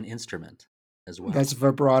play an instrument as well. That's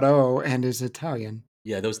vibrato and is Italian.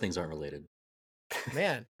 Yeah, those things aren't related.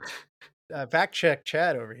 man, fact check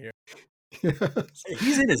Chad over here.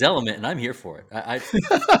 He's in his element, and I'm here for it.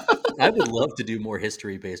 I would love to do more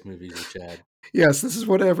history-based movies with Chad. Yes, this is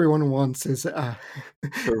what everyone wants is The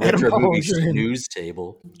retro movie etymology and- snooze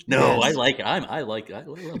table. No, Yes. I like it. I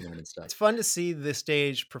love learning stuff. It's fun to see the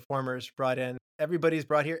stage performers brought in. Everybody's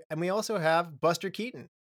brought here, and we also have Buster Keaton,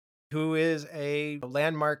 who is a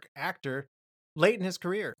landmark actor late in his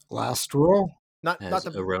career. Last roll. Not As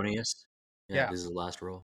the erroneous. Yeah. This is the last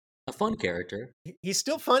role. A fun character. he's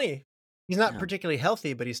still funny. He's not Yeah. particularly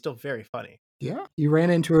healthy, but he's still very funny. Yeah, he ran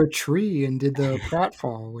into a tree and did the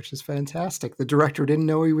pratfall, which is fantastic. The director didn't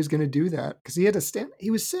know he was going to do that because he had to stand. He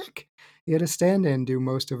was sick. He had to stand in and do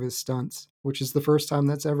most of his stunts, which is the first time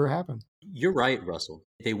that's ever happened. You're right, Russell.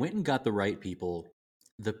 They went and got the right people,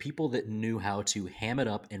 the people that knew how to ham it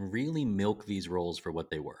up and really milk these roles for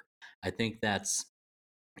what they were. I think that's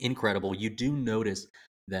incredible. You do notice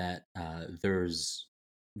that there's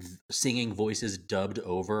singing voices dubbed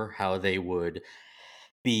over how they would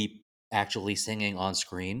be actually singing on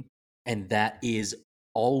screen, and that is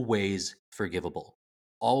always forgivable.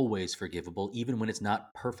 Always forgivable, even when it's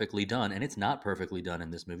not perfectly done. And it's not perfectly done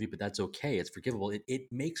in this movie, but that's okay. It's forgivable. It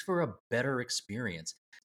makes for a better experience.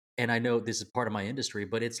 And I know this is part of my industry,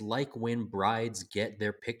 but it's like when brides get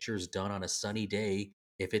their pictures done on a sunny day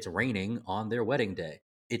if it's raining on their wedding day.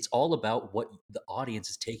 It's all about what the audience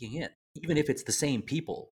is taking in. Even if it's the same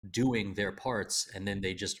people doing their parts and then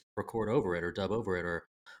they just record over it or dub over it or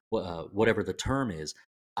whatever the term is,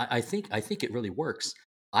 I think it really works.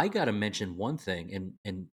 I got to mention one thing,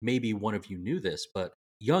 and maybe one of you knew this, but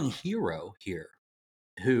young hero here,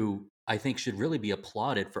 who I think should really be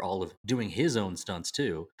applauded for all of doing his own stunts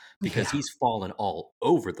too, because Yeah. he's fallen all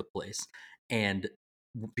over the place. And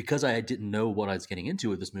because I didn't know what I was getting into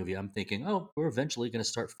with this movie, I'm thinking, oh, we're eventually going to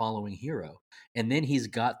start following Hero. And then he's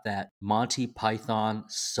got that Monty Python,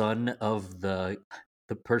 son of the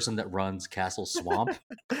person that runs Castle Swamp,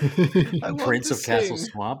 I love Prince to of Castle sing.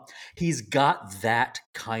 Swamp. He's got that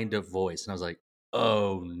kind of voice. And I was like,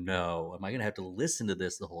 oh no, am I going to have to listen to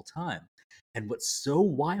this the whole time? And what's so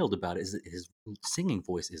wild about it is that his singing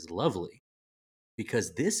voice is lovely,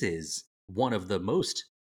 because this is one of the most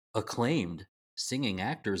acclaimed singing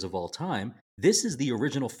actors of all time. This is the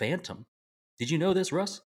original Phantom. Did you know this,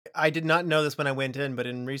 Russ? I did not know this when I went in, but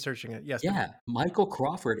in researching it, yes. Yeah, Michael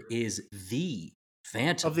Crawford is the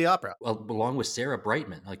Phantom Of the opera. along with Sarah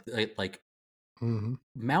Brightman, like Mhm.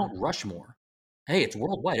 Mount Rushmore. Hey, it's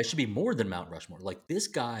worldwide. It should be more than Mount Rushmore. Like, this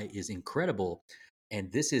guy is incredible,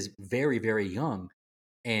 and this is very, very young,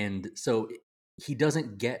 and so he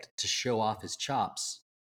doesn't get to show off his chops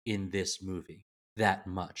in this movie that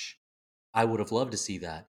much. I would have loved to see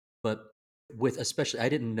that, but With especially, I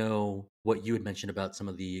didn't know what you had mentioned about some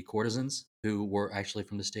of the courtesans who were actually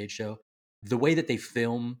from the stage show. The way that they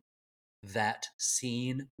film that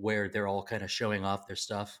scene where they're all kind of showing off their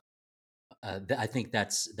stuff, I think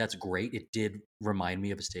that's great. It did remind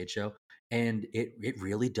me of a stage show, and it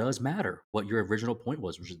really does matter what your original point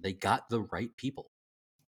was, which is they got the right people.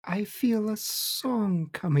 I feel a song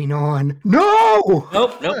coming on. No!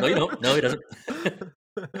 Nope, no, you don't. No, he doesn't.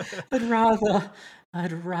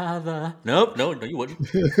 I'd rather. Nope, no, you wouldn't.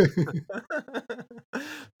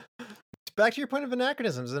 Back to your point of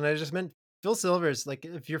anachronisms, and I just meant Phil Silvers. Like,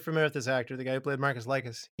 if you're familiar with this actor, the guy who played Marcus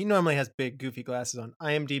Lycus, he normally has big, goofy glasses on.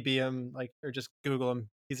 IMDb him, or just Google him.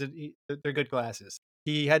 They're good glasses.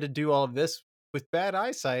 He had to do all of this with bad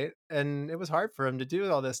eyesight, and it was hard for him to do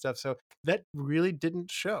all this stuff. So that really didn't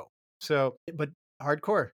show. So, but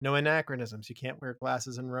hardcore, no anachronisms. You can't wear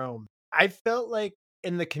glasses in Rome. I felt like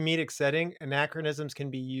in the comedic setting, anachronisms can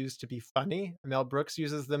be used to be funny. Mel Brooks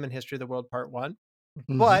uses them in History of the World Part 1.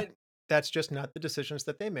 But that's just not the decisions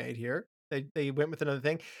that they made here. They went with another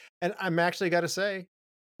thing. And I'm actually got to say,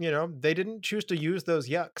 they didn't choose to use those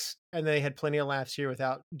yucks. And they had plenty of laughs here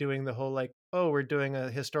without doing the whole like, oh, we're doing a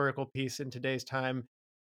historical piece in today's time.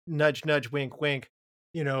 Nudge, nudge, wink, wink.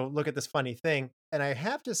 Look at this funny thing. And I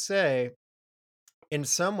have to say, in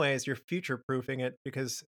some ways, you're future proofing it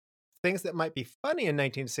because things that might be funny in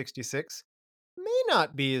 1966 may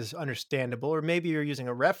not be as understandable, or maybe you're using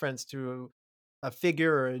a reference to a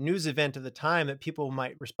figure or a news event of the time that people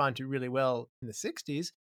might respond to really well in the 60s.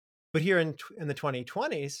 But here in the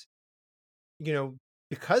 2020s,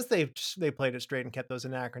 because they played it straight and kept those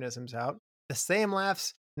anachronisms out, the same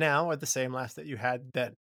laughs now are the same laughs that you had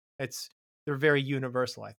then. They're very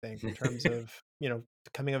universal, I think, in terms of,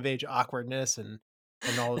 coming of age awkwardness and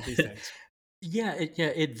all of these things.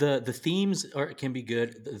 The themes can be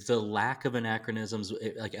good. The lack of anachronisms,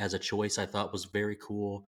 like as a choice, I thought was very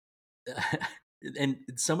cool. And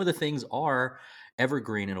some of the things are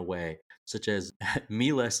evergreen in a way, such as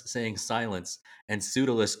Miles saying silence and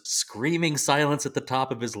Pseudolus screaming silence at the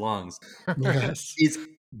top of his lungs. Yes. Is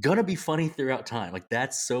gonna be funny throughout time. Like,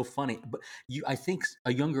 that's so funny. But I think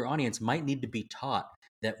a younger audience might need to be taught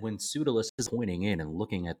that when Pseudolus is pointing in and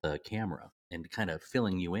looking at the camera and kind of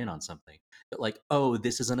filling you in on something, that like, oh,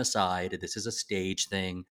 this is an aside, this is a stage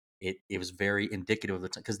thing. It was very indicative of the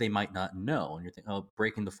time, because they might not know, and you're thinking, oh,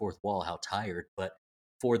 breaking the fourth wall, how tired. But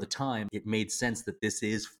for the time, it made sense that this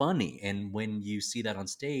is funny, and when you see that on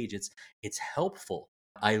stage, it's helpful.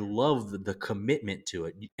 I love the commitment to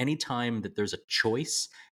it. Anytime that there's a choice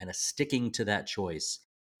and a sticking to that choice,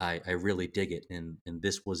 I really dig it, and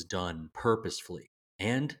this was done purposefully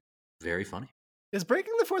and very funny. Is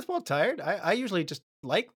breaking the fourth wall tired? I usually just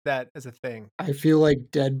like that as a thing. I feel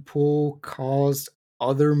like Deadpool caused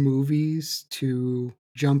other movies to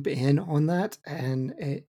jump in on that,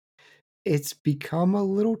 and it's become a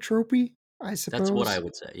little tropey, I suppose. That's what I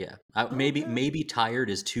would say. Yeah, maybe tired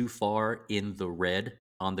is too far in the red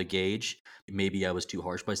on the gauge. Maybe I was too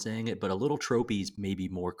harsh by saying it, but a little tropey is maybe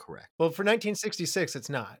more correct. Well, for 1966, it's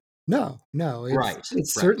not. No, it's, right.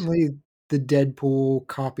 It's certainly the Deadpool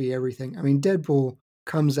copy everything. I mean, Deadpool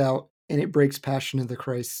comes out and it breaks Passion of the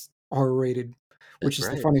Christ R-rated, which is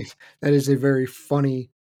the funny. That is a very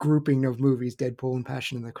funny grouping of movies, Deadpool and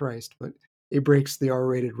Passion of the Christ, but it breaks the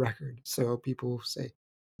R-rated record. So people say,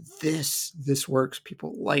 this works.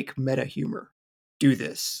 People like meta humor. Do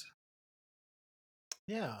this.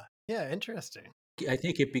 Yeah, interesting. I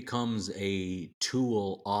think it becomes a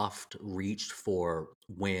tool oft reached for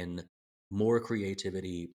when more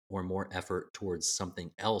creativity or more effort towards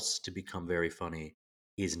something else to become very funny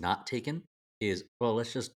is not taken.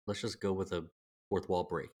 Let's just go with a fourth wall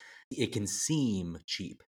break. It can seem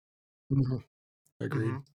cheap. Mm-hmm.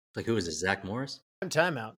 Agreed. Like, who is this, Zach Morris?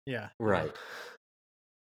 Time Out, yeah. Right.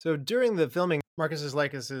 So during the filming, Marcus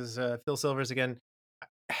Lycus is Phil Silvers again.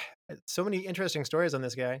 So many interesting stories on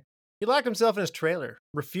this guy. He locked himself in his trailer,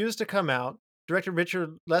 refused to come out. Director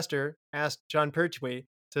Richard Lester asked John Pertwee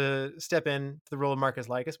to step in to the role of Marcus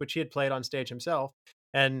Lycus, which he had played on stage himself.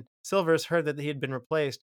 And Silvers heard that he had been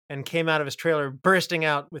replaced and came out of his trailer bursting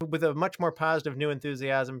out with a much more positive new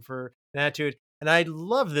enthusiasm for an attitude. And I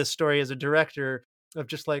love this story as a director of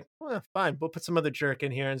just like, well, fine, we'll put some other jerk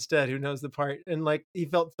in here instead who knows the part. And like, he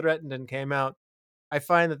felt threatened and came out. I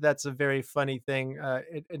find that that's a very funny thing.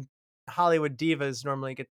 And Hollywood divas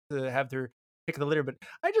normally get to have their pick of the litter, but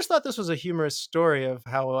I just thought this was a humorous story of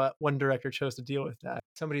how one director chose to deal with that.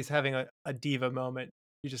 Somebody's having a diva moment.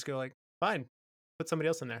 You just go like, fine, put somebody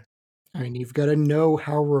else in there. I mean, you've got to know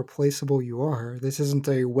how replaceable you are. This isn't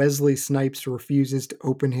a Wesley Snipes refuses to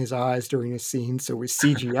open his eyes during a scene, so we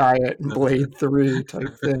CGI it in Blade 3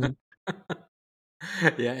 type thing.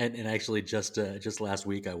 Yeah, and actually, just last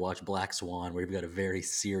week I watched Black Swan, where you've got a very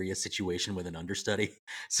serious situation with an understudy.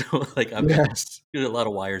 So like I've got Yes. there's a lot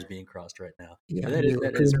of wires being crossed right now. Yeah, But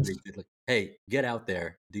Mila that is Kunis. pretty good. Like, hey, get out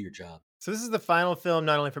there, do your job. So this is the final film,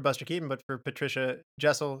 not only for Buster Keaton, but for Patricia,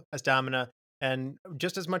 Jessel as Domina. And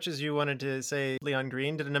just as much as you wanted to say Leon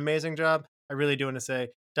Greene did an amazing job, I really do want to say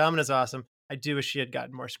Domina's awesome. I do wish she had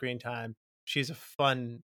gotten more screen time. She's a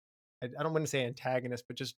fun, I don't want to say antagonist,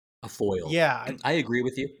 but just, A foil. yeah. I agree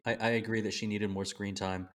with you. I agree that she needed more screen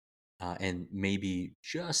time, and maybe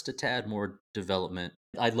just a tad more development.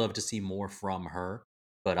 I'd love to see more from her,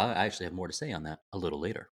 but I actually have more to say on that a little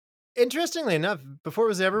later. Interestingly enough, before it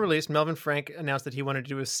was ever released, Melvin Frank announced that he wanted to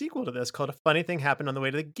do a sequel to this called A Funny Thing Happened on the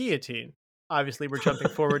Way to the Guillotine. Obviously, we're jumping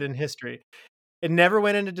forward in history. It never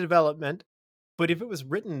went into development, but if it was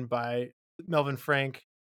written by Melvin Frank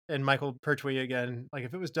and Michael Pertwee again, like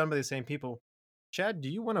if it was done by the same people, Chad, do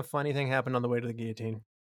you want A Funny Thing Happen on the Way to the Guillotine?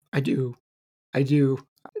 I do. I do.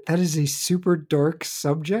 That is a super dark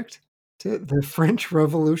subject to the French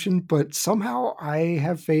Revolution, but somehow I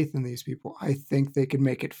have faith in these people. I think they could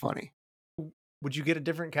make it funny. Would you get a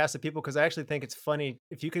different cast of people? Because I actually think it's funny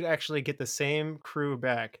if you could actually get the same crew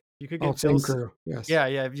back. You could Oh, get Phil. same crew. Yes. Yeah.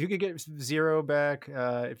 If you could get Zero back,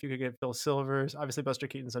 if you could get Phil Silvers, obviously Buster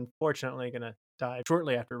Keaton's unfortunately going to die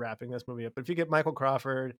shortly after wrapping this movie up. But if you get Michael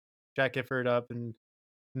Crawford, Jack Gifford up, and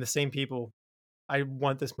the same people, I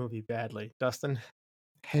want this movie badly. Dustin?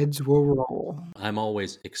 Heads will roll. I'm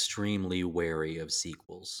always extremely wary of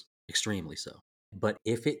sequels, extremely so. But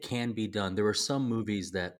if it can be done, there are some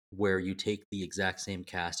movies that where you take the exact same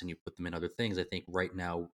cast and you put them in other things. I think right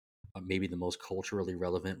now, maybe the most culturally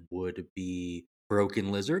relevant would be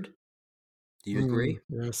Broken Lizard. Do you agree?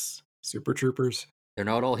 Yes. Super Troopers. They're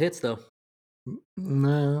not all hits though.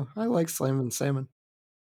 No, I like Slam Salmon.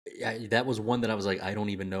 Yeah, that was one that I was like, I don't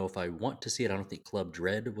even know if I want to see it. I don't think Club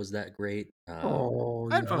Dread was that great. Oh,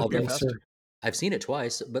 I had you fun with don't Beer think Fest. so? I've seen it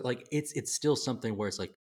twice, but like it's still something where it's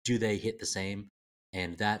like, do they hit the same?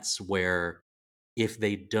 And that's where if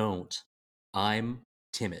they don't, I'm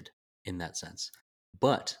timid in that sense.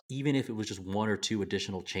 But even if it was just one or two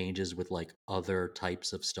additional changes with like other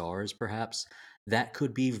types of stars, perhaps that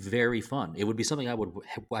could be very fun. It would be something I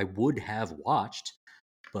would have watched.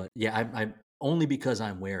 But yeah, I'm only because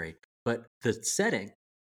I'm wary. But the setting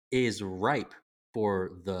is ripe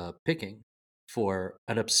for the picking for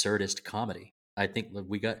an absurdist comedy. I think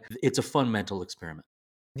that it's a fun mental experiment.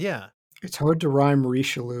 Yeah. It's hard to rhyme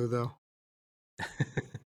Richelieu, though.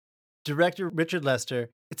 Director Richard Lester.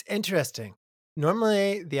 It's interesting.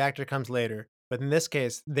 Normally, the actor comes later, but in this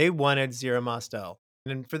case, they wanted Zero Mostel.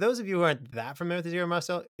 And for those of you who aren't that familiar with Zero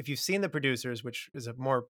Mostel, if you've seen The Producers, which is a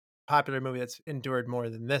more popular movie that's endured more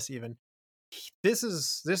than this even, this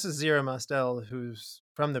is Zero Mostel, who's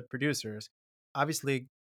from The Producers. Obviously,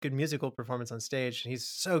 good musical performance on stage, and he's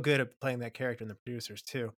so good at playing that character in The Producers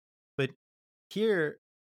too. But here,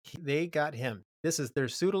 they got him. This is their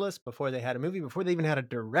pseudolist before they had a movie, before they even had a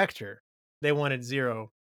director. They wanted Zero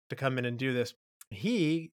to come in and do this.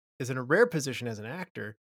 He is in a rare position as an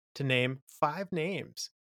actor to name 5 names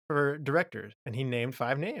for directors, and he named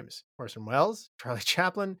 5 names: Orson Welles, Charlie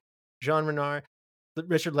Chaplin, Jean Renoir,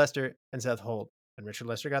 Richard Lester, and Seth Holt. And Richard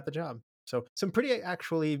Lester got the job. So some pretty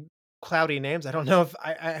actually cloudy names. I don't know if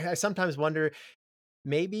I sometimes wonder,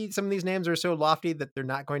 maybe some of these names are so lofty that they're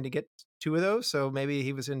not going to get 2 of those. So maybe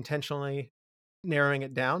he was intentionally narrowing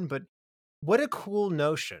it down. But what a cool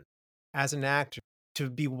notion as an actor to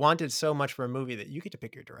be wanted so much for a movie that you get to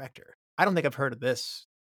pick your director. I don't think I've heard of this.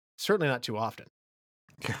 Certainly not too often.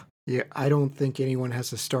 Yeah, I don't think anyone has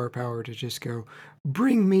the star power to just go,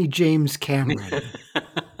 bring me James Cameron.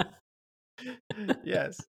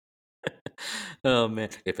 Yes. Oh man,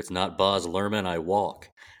 if it's not Baz Luhrmann, I walk.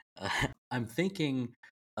 I'm thinking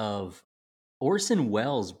of Orson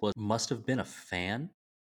Welles must have been a fan.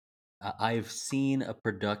 I've seen a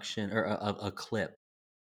production or a clip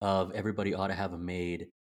of Everybody Ought to Have a Maid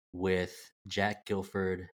with Jack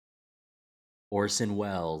Gilford, Orson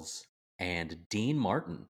Welles, and Dean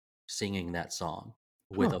Martin singing that song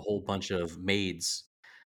with Huh. a whole bunch of maids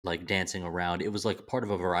like dancing around. It was like part of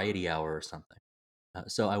a variety hour or something.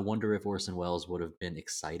 So I wonder if Orson Welles would have been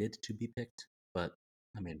excited to be picked, but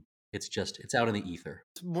I mean, it's out in the ether.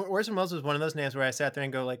 Orson Welles was one of those names where I sat there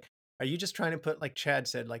and go, like, are you just trying to put, like Chad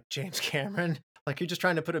said, like James Cameron? Like you're just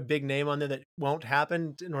trying to put a big name on there that won't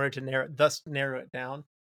happen in order to narrow it down?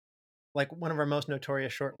 Like one of our most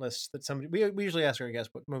notorious shortlists that somebody, we usually ask our guests,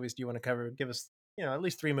 what movies do you want to cover? Give us, at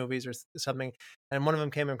least 3 movies or something. And one of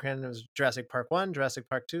them came in and it was Jurassic Park 1, Jurassic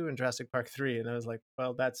Park 2, and Jurassic Park 3. And I was like,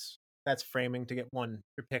 well, that's that's framing to get your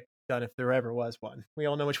pick done if there ever was one. We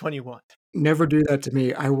all know which one you want. Never do that to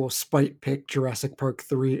me. I will spite pick Jurassic Park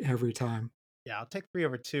 3 every time. Yeah, I'll take 3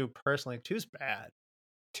 over 2 personally. 2's bad.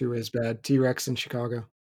 2 is bad. T-Rex in Chicago.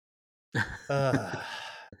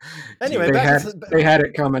 Anyway, they had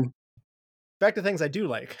it coming. Back to things I do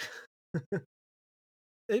like.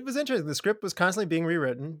 It was interesting. The script was constantly being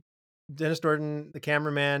rewritten. Dennis Thornton, the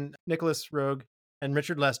cameraman, Nicholas Roeg, and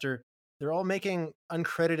Richard Lester, they're all making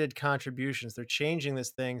uncredited contributions. They're changing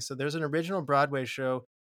this thing. So there's an original Broadway show,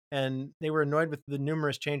 and they were annoyed with the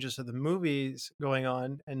numerous changes to the movies going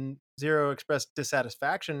on. And Zero expressed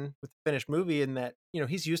dissatisfaction with the finished movie in that,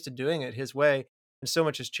 he's used to doing it his way, and so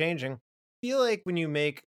much is changing. I feel like when you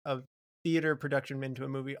make a theater production into a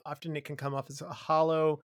movie, often it can come off as a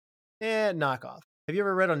hollow knockoff. Have you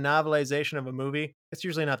ever read a novelization of a movie? It's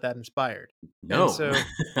usually not that inspired. No,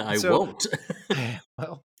 I won't.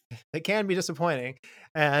 Well, it can be disappointing.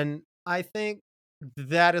 And I think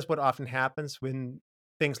that is what often happens when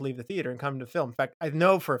things leave the theater and come to film. In fact, I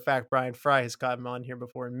know for a fact Brian Fry has gotten on here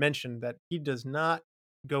before and mentioned that he does not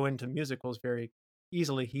go into musicals very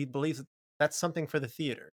easily. He believes that that's something for the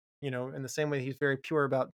theater, in the same way he's very pure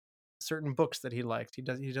about certain books that he likes. He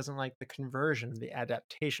doesn't like the conversion, the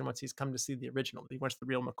adaptation once he's come to see the original. He wants the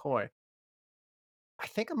real McCoy. I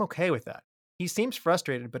think I'm okay with that. He seems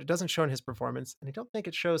frustrated, but it doesn't show in his performance, and I don't think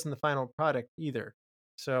it shows in the final product either.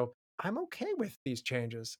 So I'm okay with these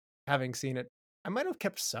changes, having seen it. I might have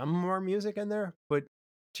kept some more music in there, but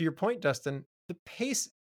to your point, Dustin, the pace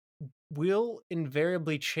will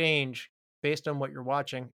invariably change based on what you're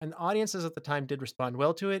watching, and audiences at the time did respond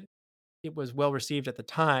well to it. It was well received at the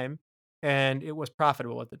time, and it was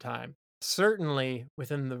profitable at the time. Certainly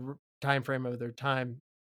within the time frame of their time,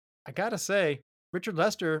 I gotta say, Richard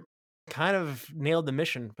Lester kind of nailed the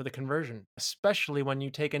mission for the conversion, especially when you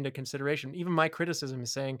take into consideration, even my criticism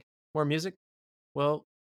is saying more music. Well,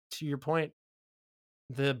 to your point,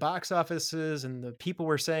 the box offices and the people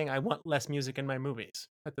were saying, I want less music in my movies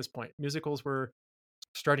at this point. Musicals were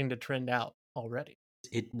starting to trend out already.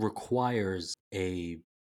 It requires an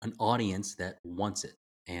audience that wants it.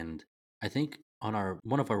 And I think on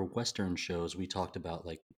one of our Western shows, we talked about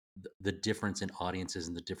like the difference in audiences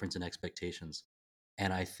and the difference in expectations.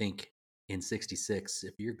 And I think in 66,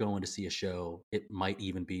 if you're going to see a show, it might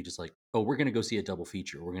even be just like, oh, we're going to go see a double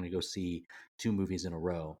feature. We're going to go see 2 movies in a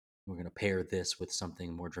row. We're going to pair this with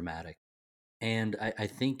something more dramatic. And I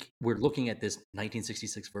think we're looking at this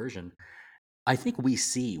 1966 version. I think we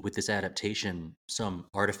see with this adaptation some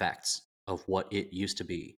artifacts of what it used to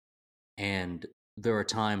be. And there are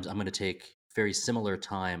times I'm going to take very similar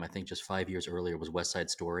time. I think just 5 years earlier was West Side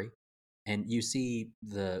Story. And you see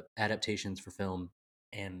the adaptations for film,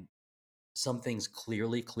 and some things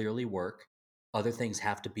clearly work. Other things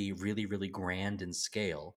have to be really, really grand in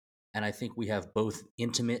scale. And I think we have both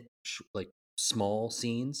intimate, like small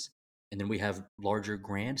scenes, and then we have larger,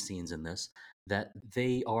 grand scenes in this that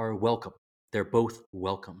they are welcome. They're both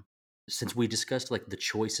welcome. Since we discussed like the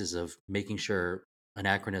choices of making sure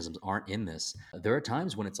anachronisms aren't in this, there are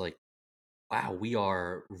times when it's like, wow, we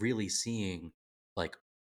are really seeing like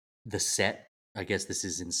the set. I guess this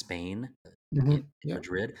is in Spain, in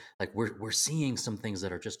Madrid. Like we're seeing some things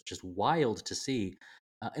that are just wild to see,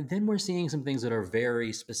 and then we're seeing some things that are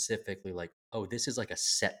very specifically like, oh, this is like a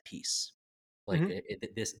set piece. Like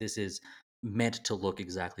this is meant to look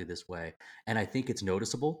exactly this way, and I think it's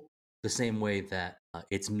noticeable the same way that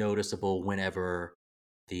it's noticeable whenever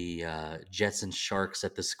the Jets and Sharks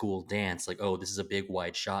at the school dance. Like, oh, this is a big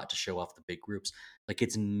wide shot to show off the big groups. Like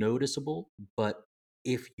it's noticeable, but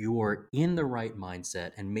if you're in the right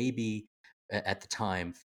mindset, and maybe at the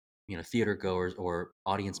time, theater goers or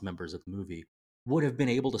audience members of the movie would have been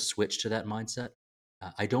able to switch to that mindset.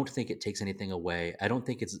 I don't think it takes anything away. I don't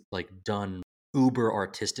think it's like done uber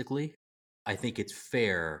artistically. I think it's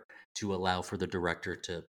fair to allow for the director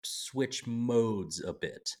to switch modes a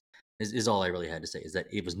bit. Is all I really had to say, is that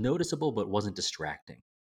it was noticeable but wasn't distracting.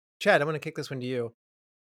 Chad, I'm going to kick this one to you.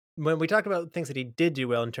 When we talked about things that he did do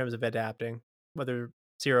well in terms of adapting, whether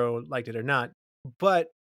Zero liked it or not, but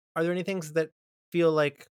are there any things that feel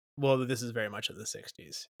like, well, this is very much of the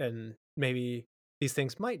 60s, and maybe these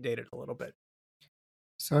things might date it a little bit?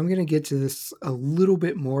 So I'm going to get to this a little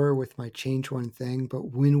bit more with my change one thing,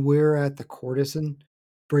 but when we're at the courtesan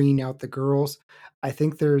bringing out the girls, I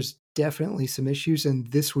think there's definitely some issues, and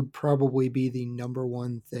this would probably be the number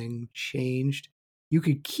one thing changed. You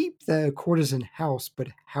could keep the courtesan house, but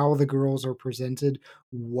how the girls are presented,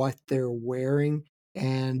 what they're wearing,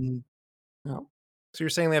 and So you're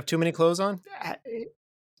saying they have too many clothes on?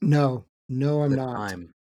 No, I'm not.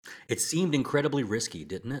 It seemed incredibly risky,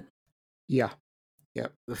 didn't it? Yeah.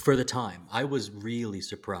 Yep. For the time, I was really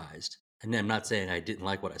surprised. And I'm not saying I didn't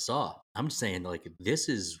like what I saw. I'm just saying like this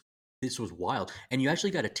was wild. And you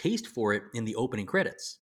actually got a taste for it in the opening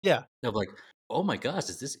credits. Yeah. Of like, oh my gosh,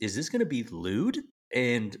 is this going to be lewd?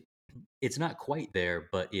 And it's not quite there,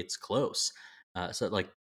 but it's close. So like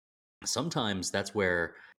sometimes that's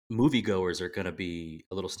where moviegoers are going to be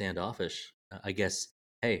a little standoffish. I guess.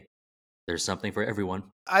 Hey, there's something for everyone.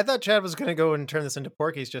 I thought Chad was going to go and turn this into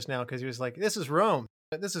Porky's just now because he was like, this is Rome.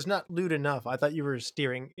 This is not lewd enough. I thought you were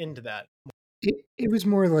steering into that. It was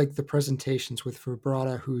more like the presentations with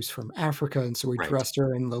Vibrata, who's from Africa, and so we Right. dressed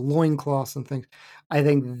her in the loincloths and things. I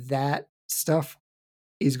think that stuff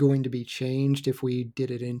is going to be changed if we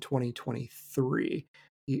did it in 2023.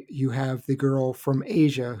 You have the girl from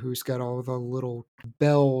Asia who's got all the little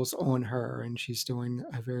bells on her, and she's doing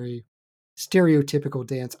a very stereotypical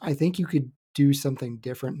dance. I think you could do something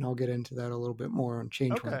different, and I'll get into that a little bit more on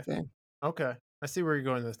Change One Okay. Thing. Okay. I see where you're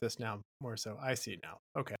going with this now, more so. I see now.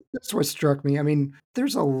 Okay. That's what struck me. I mean,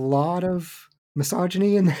 there's a lot of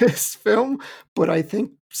misogyny in this film, but I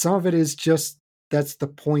think some of it is just that's the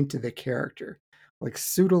point of the character. Like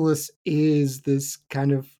Pseudolus is this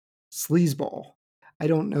kind of sleazeball. I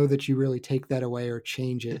don't know that you really take that away or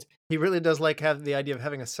change it. He really does have the idea of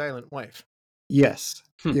having a silent wife. Yes.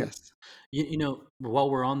 Yes. You know, while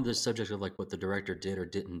we're on the subject of like what the director did or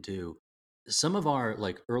didn't do, some of our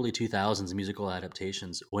like early 2000s musical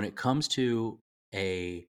adaptations, when it comes to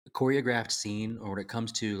a choreographed scene or when it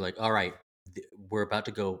comes to like, all right, we're about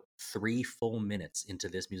to go 3 full minutes into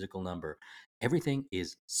this musical number, everything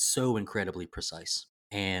is so incredibly precise.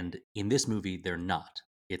 And in this movie, they're not.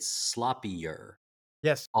 It's sloppier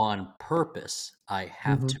Yes. on purpose, I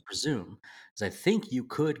have to presume. Because I think you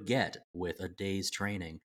could get, with a day's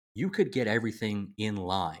training, you could get everything in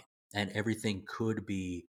line and everything could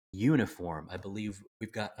be uniform. I believe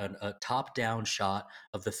we've got a top-down shot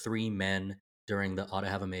of the 3 men during the Ought to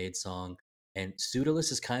Have a Maid song. And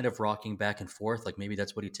Pseudolus is kind of rocking back and forth, like maybe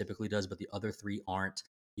that's what he typically does, but the other 3 aren't.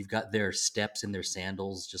 You've got their steps in their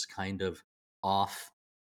sandals just kind of off.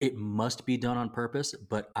 It must be done on purpose,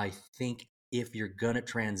 but I think if you're gonna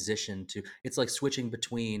transition to, it's like switching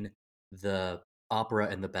between the opera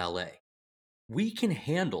and the ballet. We can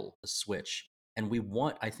handle the switch, and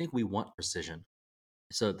I think we want precision.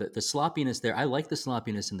 So the sloppiness there, I like the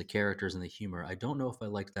sloppiness in the characters and the humor. I don't know if I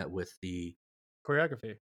like that with the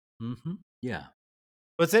Choreography. Yeah.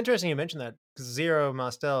 Well, it's interesting you mentioned that because Zero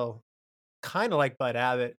Mostel, kind of like Bud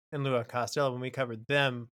Abbott and Lua Costello, when we covered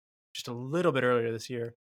them just a little bit earlier this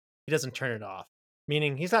year, he doesn't turn it off.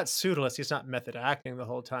 Meaning he's not pseudoless, he's not method acting the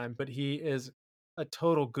whole time, but he is a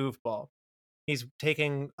total goofball. He's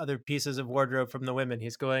taking other pieces of wardrobe from the women.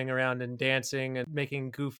 He's going around and dancing and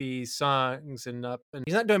making goofy songs and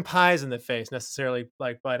he's not doing pies in the face necessarily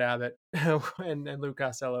like Bud Abbott and Lou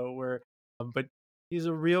Costello were, but he's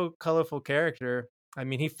a real colorful character. I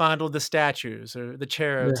mean, he fondled the statues or the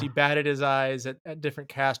cherubs. Yeah. He batted his eyes at different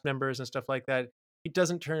cast members and stuff like that. He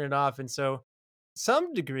doesn't turn it off. And so,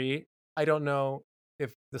 some degree, I don't know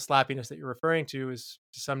if the slappiness that you're referring to is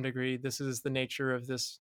to some degree, this is the nature of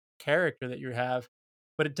this character that you have,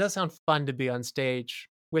 but it does sound fun to be on stage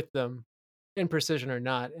with them, in precision or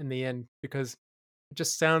not, in the end, because it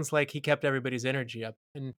just sounds like he kept everybody's energy up.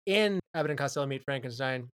 And in Abbott and Costello Meet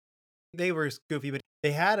Frankenstein, they were goofy, but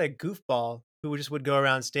they had a goofball who just would go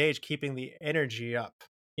around stage keeping the energy up,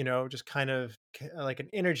 just kind of like an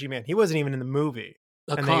energy man. He wasn't even in the movie.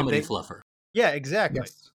 A And comedy fluffer. Yeah, exactly.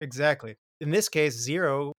 Yes. Exactly. In this case,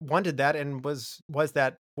 Zero wanted that and was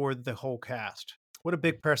that for the whole cast. What a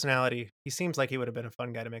big personality. He seems like he would have been a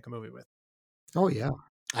fun guy to make a movie with. Oh, yeah.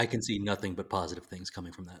 I can see nothing but positive things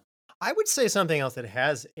coming from that. I would say something else that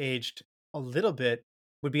has aged a little bit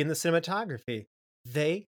would be in the cinematography.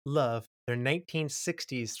 They love their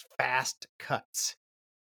 1960s fast cuts.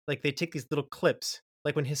 Like they take these little clips,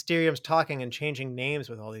 like when Hysterium's talking and changing names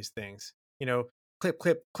with all these things. Clip,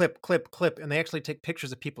 clip, clip, clip, clip, and they actually take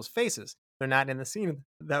pictures of people's faces. They're not in the scene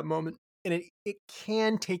at that moment. And it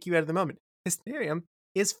can take you out of the moment. Hysterium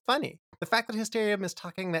is funny. The fact that Hysterium is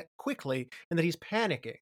talking that quickly and that he's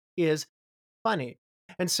panicking is funny.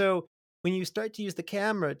 And so when you start to use the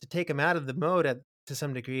camera to take him out of the mode to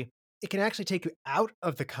some degree, it can actually take you out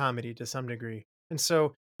of the comedy to some degree. And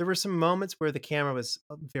so there were some moments where the camera was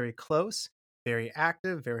very close, very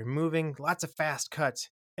active, very moving, lots of fast cuts.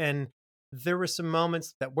 And there were some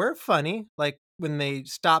moments that were funny, like when they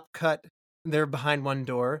cut, they're behind one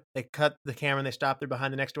door, they cut the camera and they stop, they're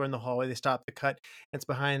behind the next door in the hallway, they stop the cut, and it's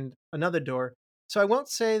behind another door. So I won't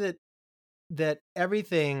say that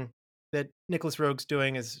everything that Nicholas Roeg's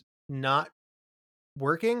doing is not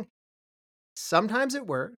working. Sometimes it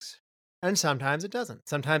works, and sometimes it doesn't.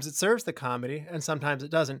 Sometimes it serves the comedy, and sometimes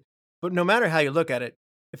it doesn't. But no matter how you look at it,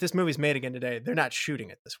 if this movie's made again today, they're not shooting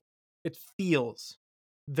it this way. It feels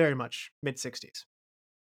very much mid-60s.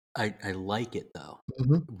 I like it though.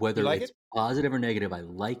 Mm-hmm. You Whether like it's it? positive or negative, I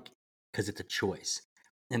like because it's a choice.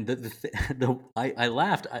 And I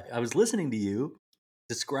laughed. I was listening to you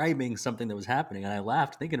describing something that was happening, and I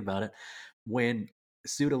laughed thinking about it when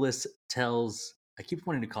Pseudolus tells. I keep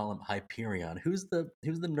wanting to call him Hyperion. Who's the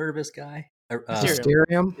nervous guy?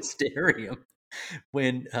 Hysterium. Hysterium.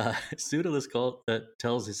 When Pseudolus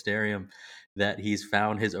tells Hysterium that he's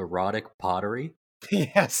found his erotic pottery.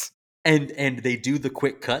 Yes. And they do the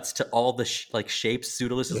quick cuts to all the shapes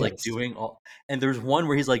Pseudolus is like Yes. doing all, and there's one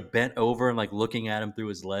where he's like bent over and like looking at him through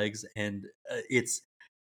his legs, and it's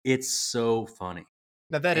so funny.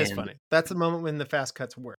 Now that is And funny. That's the moment when the fast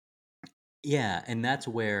cuts work. yeah, and that's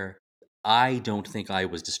where I don't think I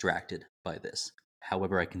was distracted by this.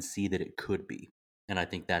 However, I can see that it could be, and I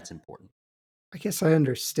think that's important. I guess I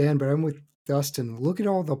understand, but I'm with Dustin. Look at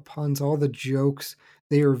all the puns, all the jokes.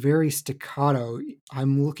 They are very staccato.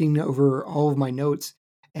 I'm looking over all of my notes,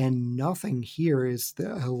 and nothing here is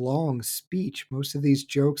a long speech. Most of these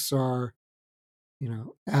jokes are,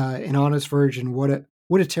 an honest virgin. What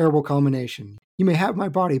a terrible combination. You may have my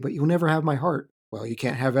body, but you'll never have my heart. Well, you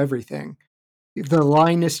can't have everything. The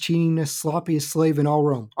lyingness, cheatiness, sloppiest slave in all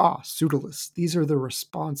Rome. Pseudolus. These are the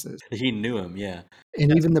responses. He knew him, yeah. And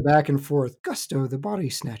Yes. even the back and forth. Gusto, the body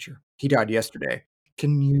snatcher. He died yesterday.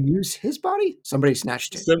 Can you use his body? Somebody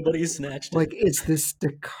snatched it. Somebody snatched it. Like, it's this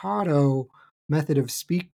staccato method of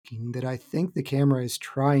speaking that I think the camera is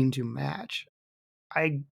trying to match.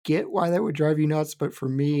 I get why that would drive you nuts, but for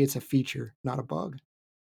me, it's a feature, not a bug.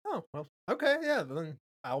 Oh, well, okay, yeah, then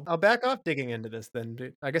I'll back off digging into this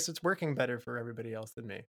then. I guess it's working better for everybody else than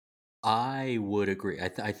me. I would agree.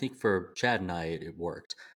 I think for Chad and I, it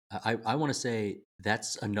worked. I want to say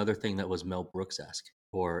that's another thing that was Mel Brooks-esque,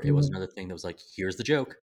 or it was another thing that was like, here's the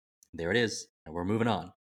joke, there it is, and we're moving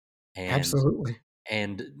on. Absolutely.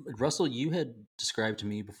 And Russell, you had described to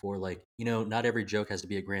me before, like, not every joke has to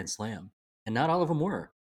be a grand slam, and not all of them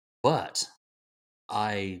were. But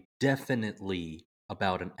I definitely,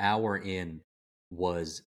 about an hour in,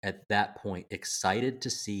 was at that point excited to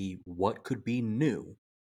see what could be new,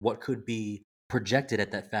 what could be projected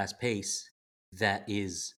at that fast pace that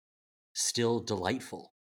is still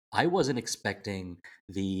delightful. I wasn't expecting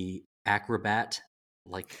the acrobat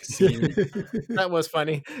scene. That was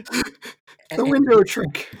funny. The window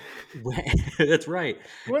trick. That's right.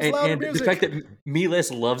 What's louder And the music? fact that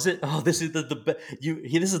Miles loves it. Oh, this is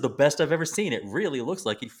this is the best I've ever seen. It really looks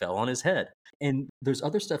like he fell on his head. And there's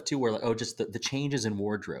other stuff too, where just the changes in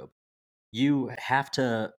wardrobe. You have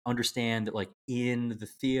to understand that, like, in the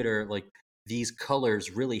theater, like, these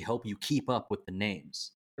colors really help you keep up with the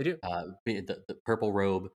names. They do. The purple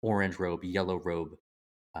robe, orange robe, yellow robe.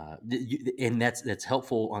 And that's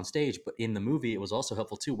helpful on stage, but in the movie it was also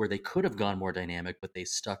helpful too, where they could have gone more dynamic, but they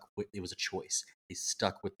stuck with, it was a choice, they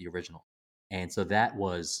stuck with the original, and so that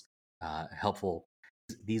was helpful.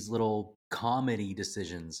 These little comedy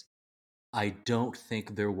decisions, I don't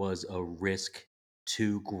think there was a risk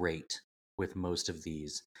too great with most of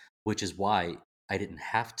these, which is why I didn't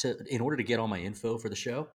have to, in order to get all my info for the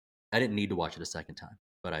show, I didn't need to watch it a second time,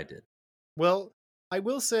 but I did. Well, I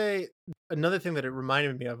will say another thing that it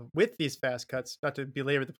reminded me of with these fast cuts, not to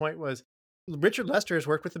belabor the point, was Richard Lester has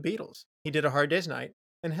worked with the Beatles. He did A Hard Day's Night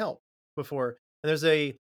and Help before.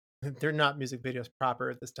 And they're not music videos proper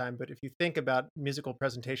at this time, but if you think about musical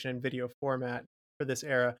presentation and video format for this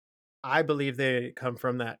era, I believe they come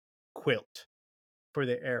from that quilt for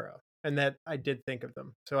the era. And that I did think of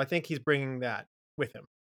them. So I think he's bringing that with him.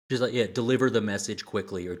 Just like, yeah, deliver the message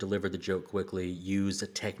quickly or deliver the joke quickly. Use a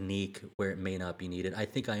technique where it may not be needed. I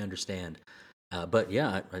think I understand, but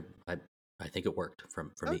yeah, I think it worked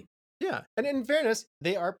for me. Yeah, and in fairness,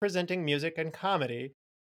 they are presenting music and comedy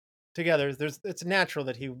together. It's natural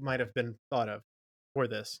that he might have been thought of for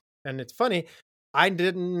this, and it's funny. I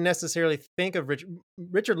didn't necessarily think of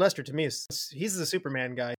Richard Lester. To me, he's the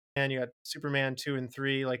Superman guy, and you got Superman 2 and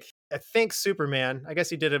 3. Like, I think Superman. I guess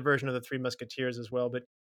he did a version of the Three Musketeers as well, but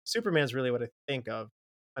Superman's really what I think of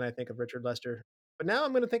when I think of Richard Lester. But now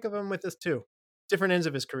I'm going to think of him with this too. Different ends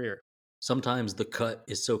of his career. Sometimes the cut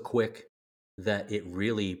is so quick that it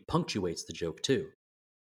really punctuates the joke too.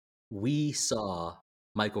 We saw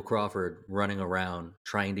Michael Crawford running around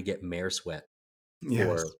trying to get mare sweat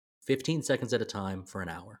for 15 seconds at a time for an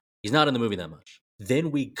hour. He's not in the movie that much. Then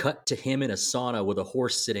we cut to him in a sauna with a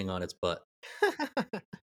horse sitting on its butt.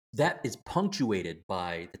 That is punctuated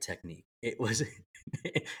by the technique. It was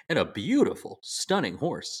and a beautiful, stunning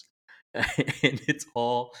horse. And it's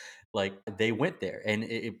all Like they went there, and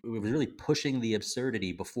it was really pushing the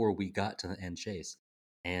absurdity before we got to the end chase.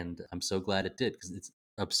 And I'm so glad it did, because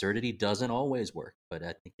absurdity doesn't always work, but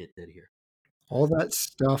I think it did here. All that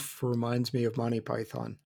stuff reminds me of Monty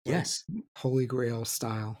Python, like Yes. Holy Grail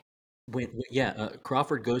style.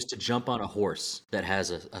 Crawford goes to jump on a horse that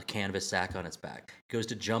has a canvas sack on its back. Goes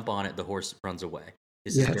to jump on it, the horse runs away.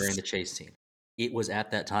 This is during Yes. the chase scene. It was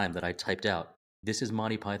at that time that I typed out, this is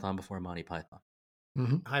Monty Python before Monty Python.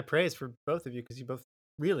 hmm High praise for both of you because you both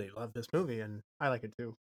really love this movie, and I like it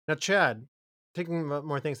too. Now, Chad, taking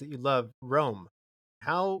more things that you love, Rome.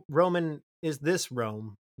 How Roman is this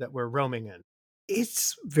Rome that we're roaming in?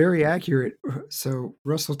 It's very accurate. So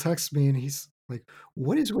Russell texts me and he's like,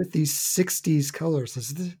 "What is with these '60s colors?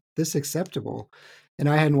 Is this acceptable?" And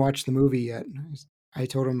I hadn't watched the movie yet. I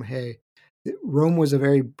told him, "Hey, Rome was a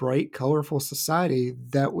very bright, colorful society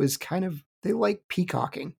that was kind of they like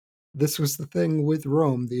peacocking. This was the thing with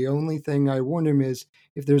Rome. The only thing I warned him is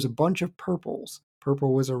if there's a bunch of purples.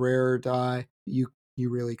 Purple was a rare dye. You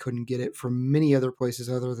really couldn't get it from many other places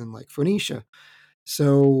other than like Phoenicia.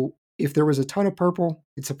 So if there was a ton of purple,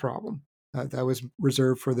 it's a problem. That was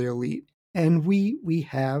reserved for the elite. And we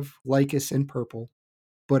have Lycus in purple,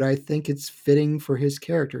 but I think it's fitting for his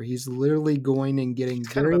character. He's literally going and getting He's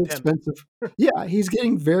kind of very a pimp. expensive. Yeah, he's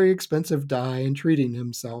getting very expensive dye and treating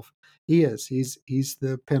himself. He is. He's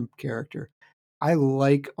the pimp character. I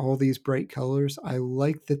like all these bright colors. I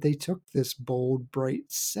like that they took this bold, bright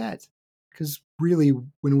set. Because really,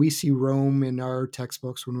 when we see Rome in our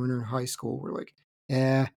textbooks when we're in high school, we're like,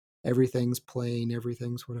 everything's plain,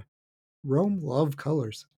 everything's what. Rome loved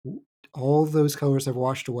colors. All those colors have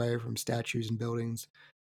washed away from statues and buildings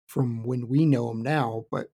from when we know them now.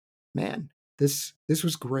 But man, this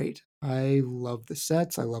was great. I love the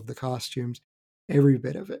sets. I love the costumes, every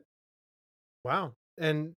bit of it. Wow.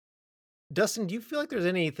 And Dustin, do you feel like there's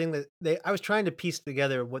anything that I was trying to piece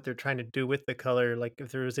together what they're trying to do with the color, like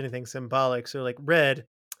if there was anything symbolic. So like red,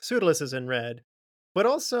 Pseudolus is in red, but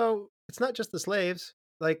also it's not just the slaves.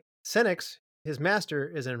 Like Senex, his master,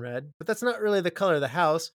 is in red, but that's not really the color of the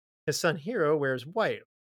house. His son Hero wears white.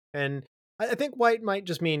 And I think white might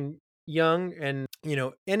just mean young and,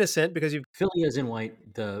 innocent because you've Philia's in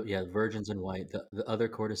white. The virgin's in white. The other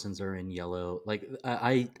courtesans are in yellow. Like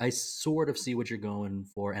I sort of see what you're going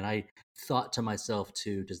for, and I thought to myself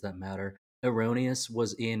too, does that matter? Erroneous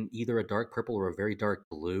was in either a dark purple or a very dark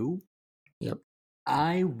blue. Yep.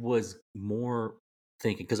 I was more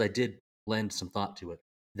thinking, because I did lend some thought to it,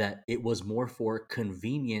 that it was more for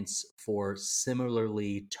convenience for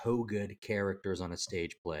similarly togaed characters on a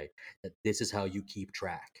stage play. That this is how you keep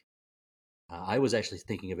track. I was actually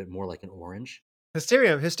thinking of it more like an orange.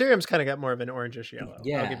 Hysterium's kind of got more of an orangish yellow. I'll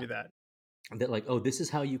give Yeah, you that. that like, oh, this is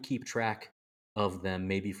how you keep track of them,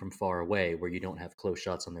 maybe from far away, where you don't have close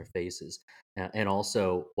shots on their faces. And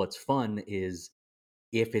also, what's fun is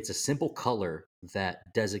if it's a simple color that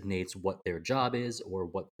designates what their job is or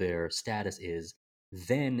what their status is,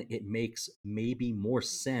 then it makes maybe more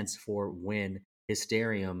sense for when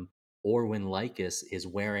Hysterium or when Lycus is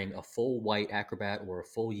wearing a full white acrobat or a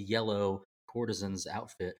full yellow courtesan's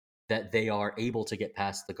outfit, that they are able to get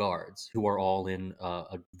past the guards, who are all in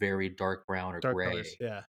a very dark brown or Dark colors. gray.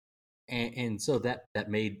 Yeah. And so that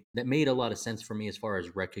made a lot of sense for me as far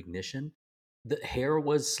as recognition. The hair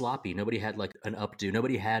was sloppy. Nobody had like an updo.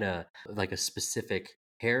 Nobody had a specific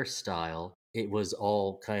hairstyle. It was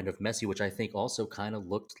all kind of messy, which I think also kind of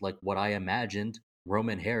looked like what I imagined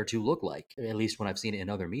Roman hair to look like, at least when I've seen it in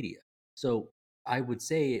other media. So I would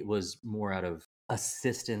say it was more out of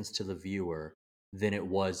assistance to the viewer than it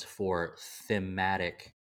was for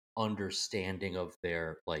thematic understanding of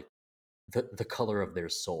their like the color of their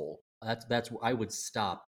soul. That's I would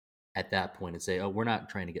stop at that point and say, oh, we're not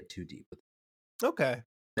trying to get too deep with it. Okay.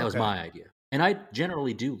 That was Okay. my idea, and I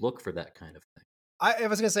generally do look for that kind of thing. I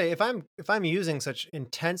was gonna say if I'm using such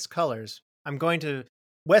intense colors, I'm going to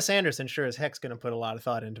Wes Anderson sure as heck's gonna put a lot of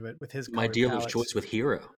thought into it with his My color dealer's palettes. choice with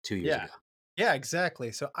Hero 2 years Yeah. ago. Yeah,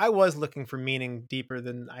 exactly. So I was looking for meaning deeper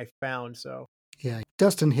than I found. So Yeah,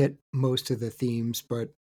 Dustin hit most of the themes, but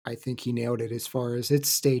I think he nailed it as far as its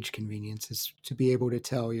stage convenience is to be able to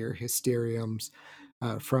tell your Hysteriums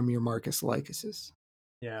from your Marcus Lycuses.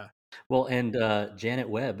 yeah. Well, and Janet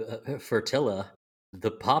Webb, Fertilla,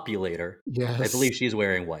 the populator, I Yes, believe she's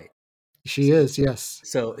wearing white. she is. Yes.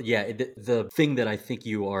 So yeah, the thing that I think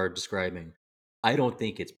you are describing, I don't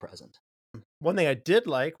think it's present. One thing I did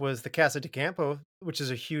like was the Casa de Campo, which is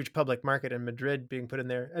a huge public market in Madrid, being put in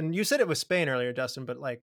there. And you said it was Spain earlier, Dustin, but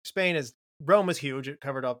like Rome is huge. It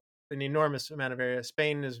covered up an enormous amount of area.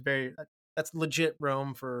 Spain is that's legit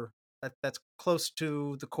Rome for That's close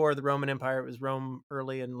to the core of the Roman Empire. It was Rome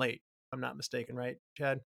early and late, if I'm not mistaken, right,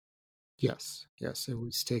 Chad? Yes, it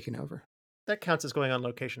was taken over. That counts as going on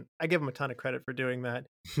location. I give him a ton of credit for doing that.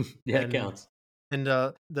 Yeah, it And counts. And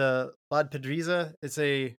the La Pedriza is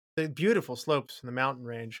a beautiful slopes in the mountain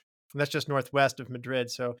range. And that's just northwest of Madrid.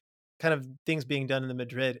 So, kind of things being done in the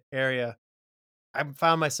Madrid area. I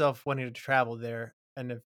found myself wanting to travel there.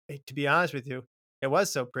 And to be honest with you, it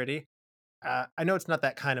was so pretty. I know it's not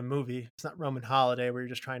that kind of movie. It's not Roman Holiday where you're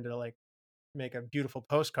just trying to like make a beautiful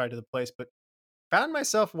postcard to the place, but found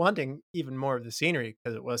myself wanting even more of the scenery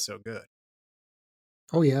because it was so good.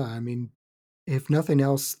 Oh yeah, I mean, if nothing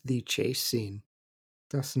else, the chase scene.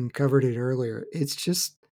 Dustin covered it earlier.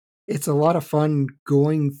 It's a lot of fun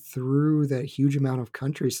going through that huge amount of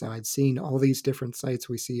countryside, seeing all these different sites.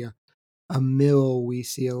 We see a mill, we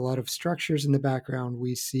see a lot of structures in the background,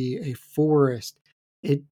 we see a forest.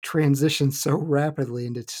 It transitions so rapidly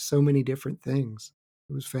into so many different things.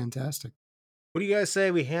 It was fantastic. What do you guys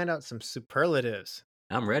say we hand out some superlatives?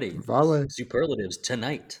 I'm ready. Vala, Superlatives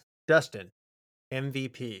tonight. Dustin,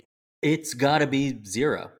 MVP. It's got to be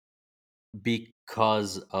 0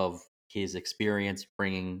 because of his experience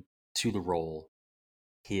bringing to the role,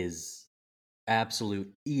 his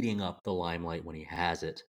absolute eating up the limelight when he has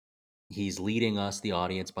it. He's leading us, the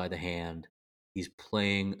audience, by the hand. He's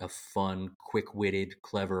playing a fun, quick-witted,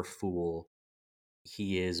 clever fool.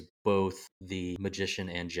 He is both the magician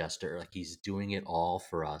and jester. Like, he's doing it all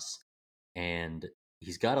for us. And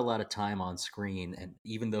he's got a lot of time on screen. And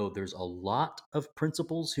even though there's a lot of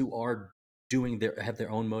principals who are have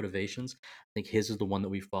their own motivations, I think his is the one that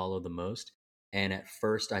we follow the most. And at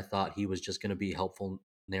first I thought he was just going to be a helpful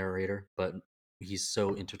narrator, but he's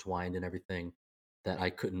so intertwined in everything that I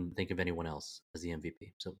couldn't think of anyone else as the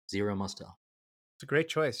MVP. So 0 Mostel. It's a great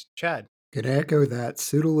choice. Chad. could echo that.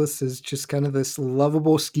 Pseudolus is just kind of this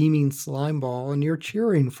lovable, scheming slime ball, and you're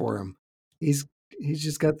cheering for him. He's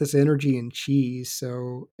just got this energy and cheese.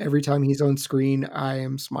 So every time he's on screen, I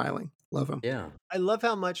am smiling. Love him. Yeah. I love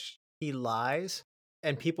how much he lies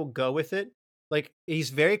and people go with it. Like, he's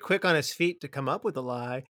very quick on his feet to come up with a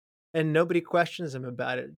lie and nobody questions him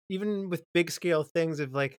about it. Even with big scale things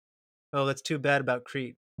of like, oh, that's too bad about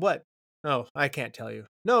Crete. What? Oh, I can't tell you.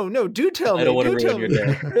 No, do tell me. I don't want to Do ruin tell your me.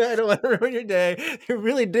 day. I don't want to ruin your day. He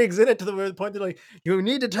really digs in it to the point that like, you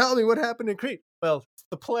need to tell me what happened in Crete. Well, it's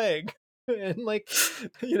the plague. And like,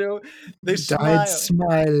 they Died smile.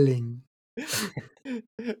 smiling. It's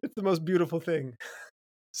the most beautiful thing.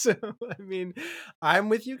 So, I mean, I'm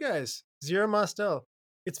with you guys. 0 Mostel.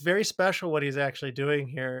 It's very special what he's actually doing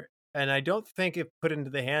here. And I don't think if put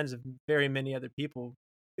into the hands of very many other people,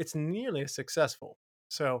 it's nearly as successful.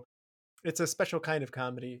 So it's a special kind of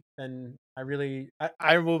comedy. And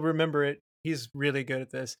I will remember it. He's really good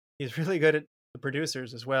at this. He's really good at the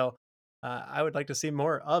producers as well. I would like to see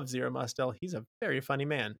more of 0 Mostel. He's a very funny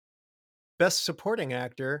man. Best supporting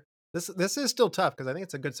actor. This is still tough because I think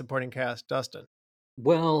it's a good supporting cast. Dustin.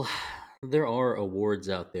 Well, there are awards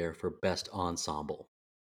out there for best ensemble.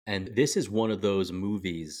 And this is one of those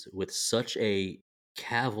movies with such a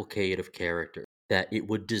cavalcade of characters that it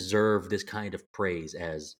would deserve this kind of praise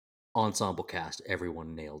as ensemble cast.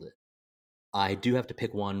 Everyone nailed it. I do have to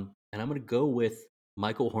pick one, and I'm going to go with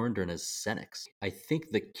Michael Hordern as Senex. I think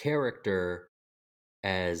the character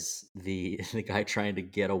as the guy trying to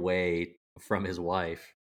get away from his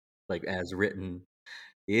wife, like as written,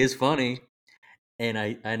 is funny. And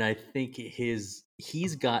I think he's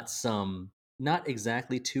got some, not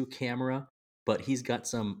exactly to camera, but he's got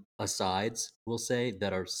some asides, we'll say,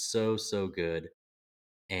 that are so good.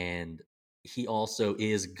 And he also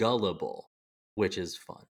is gullible, which is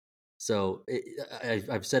fun. So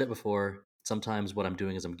I've said it before. Sometimes what I'm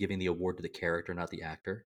doing is I'm giving the award to the character, not the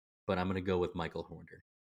actor. But I'm going to go with Michael Hordern.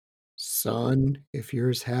 Son, if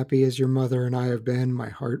you're as happy as your mother and I have been, my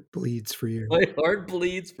heart bleeds for you. My heart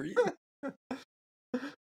bleeds for you.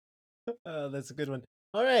 That's a good one.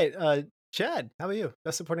 All right, Chad, how about you?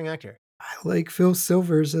 Best supporting actor. I like Phil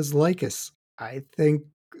Silvers as Lycus. I think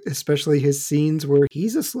especially his scenes where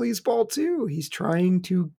he's a sleazeball too. He's trying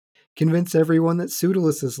to convince everyone that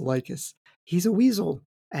Pseudolus is Lycus. He's a weasel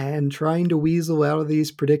and trying to weasel out of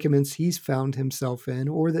these predicaments he's found himself in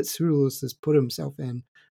or that Pseudolus has put himself in.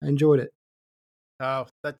 I enjoyed it. Oh,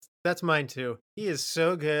 that's mine too. He is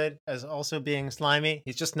so good as also being slimy.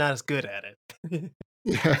 He's just not as good at it.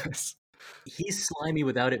 Yes. He's slimy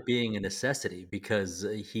without it being a necessity because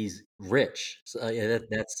he's rich. So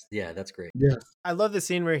that's great. Yes. I love the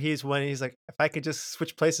scene where he's like, if I could just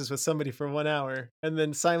switch places with somebody for 1 hour, and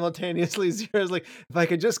then simultaneously Zero's like, if I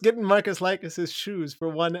could just get in Marcus Lycus's shoes for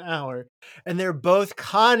 1 hour, and they're both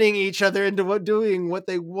conning each other into doing what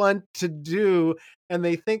they want to do, and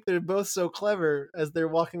they think they're both so clever as they're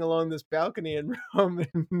walking along this balcony in Rome,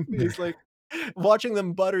 and he's like watching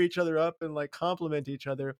them butter each other up and like compliment each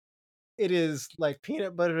other. It is like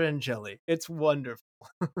peanut butter and jelly. It's wonderful.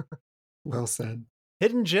 Well said.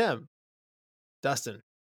 Hidden gem, Dustin.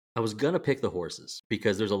 I was gonna pick the horses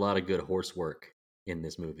because there's a lot of good horse work in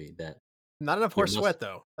this movie. That Not enough you horse must- sweat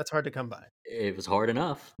though. That's hard to come by. It was hard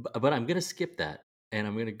enough, but I'm gonna skip that, and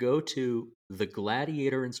I'm gonna go to the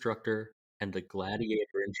gladiator instructor and the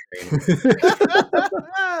gladiator in training.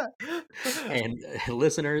 And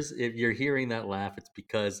listeners, if you're hearing that laugh, it's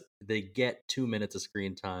because they get 2 minutes of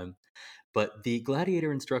screen time. But the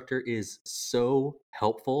gladiator instructor is so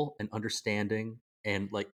helpful and understanding, and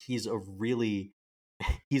like he's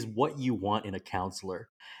what you want in a counselor.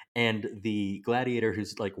 And the gladiator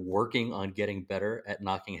who's like working on getting better at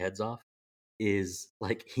knocking heads off is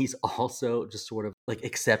like he's also just sort of like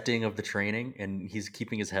accepting of the training, and he's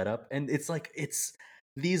keeping his head up. And it's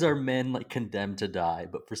these are men like condemned to die,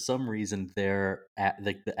 but for some reason they're at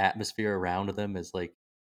like the atmosphere around them is like,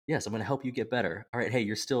 yes, I'm going to help you get better. All right, hey,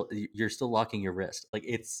 you're still locking your wrist. Like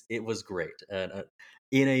it was great.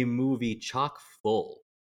 In a movie chock full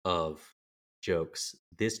of jokes,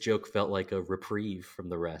 this joke felt like a reprieve from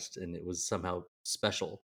the rest, and it was somehow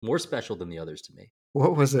special, more special than the others to me.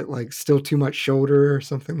 What was it like? Still too much shoulder or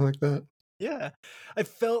something like that? Yeah. I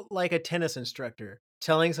felt like a tennis instructor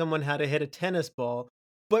telling someone how to hit a tennis ball,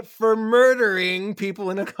 but for murdering people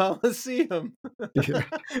in a coliseum. Yeah.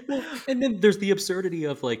 Well, and then there's the absurdity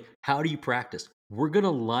of like, how do you practice? We're gonna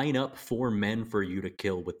line up 4 men for you to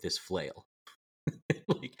kill with this flail.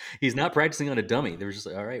 Like he's not practicing on a dummy. They were just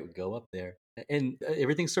like, all right, we go up there, and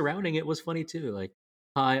everything surrounding it was funny too. Like,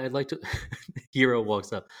 hi, I'd like to. Hero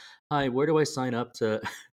walks up. Hi, where do I sign up to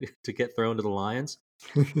to get thrown to the lions?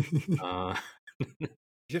 You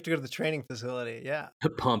have to go to the training facility. Yeah.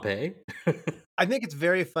 Pompeii. I think it's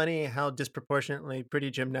very funny how disproportionately pretty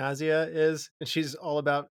Gymnasia is. And she's all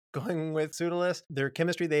about going with Pseudolus. Their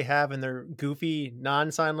chemistry they have and their goofy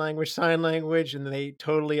non-sign language, sign language, and they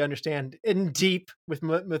totally understand in deep with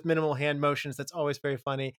minimal hand motions. That's always very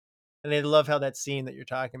funny. And I love how that scene that you're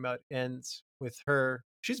talking about ends with her.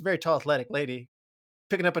 She's a very tall, athletic lady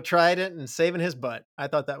picking up a trident and saving his butt. I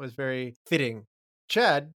thought that was very fitting.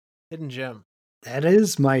 Chad, hidden gem. That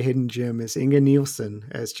is my hidden gem, is Inga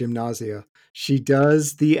Neilsen as Gymnasia. She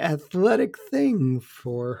does the athletic thing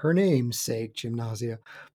for her name's sake, Gymnasia.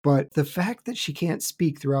 But the fact that she can't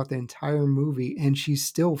speak throughout the entire movie and she's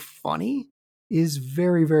still funny is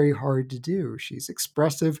very, very hard to do. She's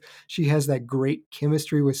expressive. She has that great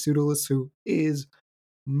chemistry with Pseudolus, who is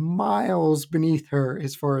miles beneath her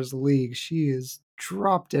as far as the league. She is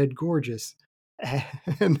drop dead gorgeous.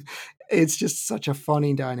 And it's just such a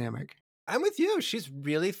funny dynamic. I'm with you. She's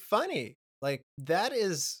really funny. Like, that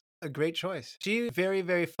is a great choice. She's very,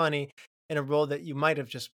 very funny in a role that you might have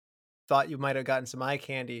just thought you might have gotten some eye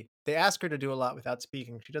candy. They ask her to do a lot without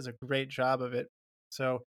speaking. She does a great job of it.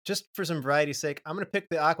 So, just for some variety's sake, I'm going to pick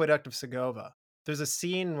the Aqueduct of Segova. There's a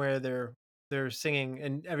scene where they're singing,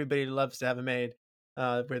 and everybody loves to have a maid,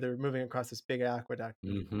 where they're moving across this big aqueduct.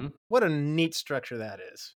 Mm-hmm. What a neat structure that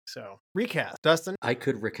is. So, recast. Dustin? I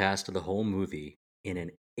could recast the whole movie in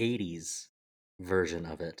an 80s version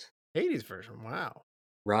of it. 80s version. Wow.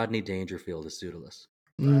 Rodney Dangerfield is Pseudolus.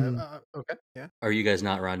 Okay. Yeah. Are you guys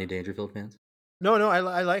not Rodney Dangerfield fans? No,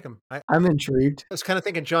 I like him. I'm intrigued. I was kind of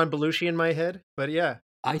thinking John Belushi in my head, but yeah.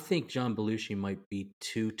 I think John Belushi might be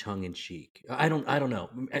too tongue-in-cheek. I don't know.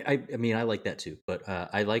 I mean, I like that too, but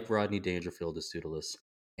I like Rodney Dangerfield as Pseudolus.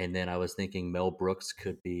 And then I was thinking Mel Brooks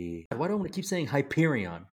could be... Why do I want to keep saying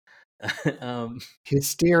Hyperion?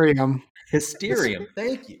 Hysterium. Hysterium.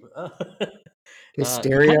 Thank you.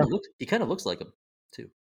 Hysteria. He kind of looks like him too.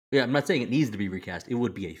 Yeah, I'm not saying it needs to be recast. It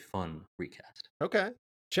would be a fun recast. Okay.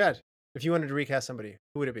 Chad, if you wanted to recast somebody,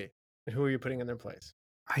 who would it be? And who are you putting in their place?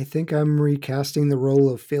 I think I'm recasting the role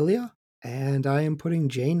of Philia, and I am putting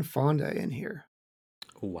Jane Fonda in here.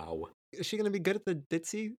 Wow. Is she going to be good at the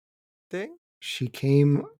ditzy thing? She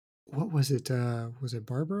came... What was it? Was it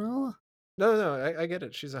Barbarella? No, I get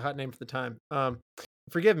it. She's a hot name for the time.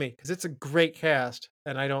 Forgive me, because it's a great cast,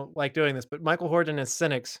 and I don't like doing this, but Michael Hordern as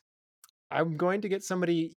Cynics. I'm going to get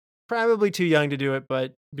somebody probably too young to do it,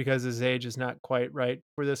 but because his age is not quite right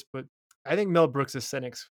for this, but I think Mel Brooks as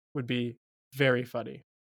Cynics would be very funny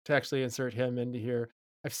to actually insert him into here.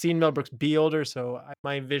 I've seen Mel Brooks be older, so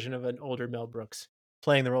my vision of an older Mel Brooks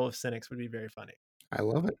playing the role of Cynics would be very funny. I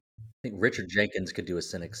love it. I think Richard Jenkins could do a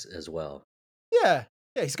Cynics as well. Yeah,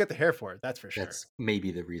 he's got the hair for it. That's for sure. That's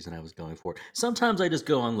maybe the reason I was going for it. Sometimes I just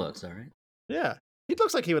go on looks, all right? Yeah, he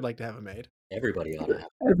looks like he would like to have a maid. Everybody ought to have.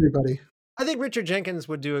 Everybody. I think Richard Jenkins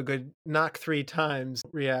would do a good knock 3 times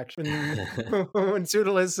reaction. When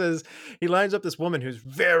Pseudolus says he lines up this woman who's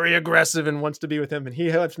very aggressive and wants to be with him, and he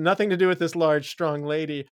has nothing to do with this large, strong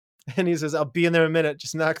lady. And he says, I'll be in there in a minute,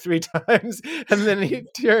 just knock 3 times. And then he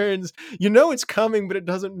turns, you know it's coming, but it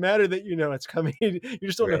doesn't matter that you know it's coming. You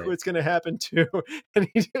just don't know who it's going to happen to. And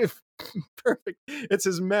he did perfect. It's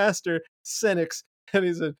his master, Cynics. And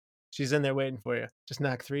he said, she's in there waiting for you. Just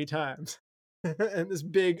knock 3 times. And this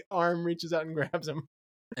big arm reaches out and grabs him.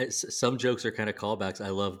 Some jokes are kind of callbacks. I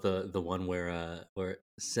love the one where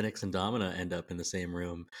Cynics and Domina end up in the same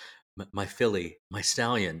room. My filly, my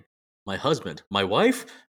stallion, my husband, my wife,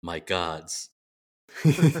 my gods.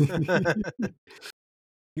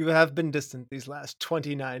 You have been distant these last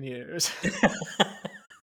 29 years.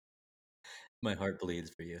 My heart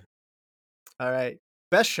bleeds for you. All right.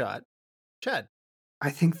 Best shot. Chad.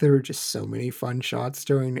 I think there are just so many fun shots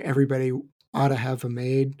during Everybody Ought to Have a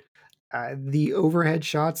Maid. The overhead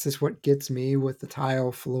shots is what gets me with the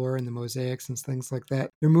tile floor and the mosaics and things like that.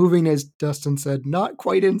 They're moving, as Dustin said, not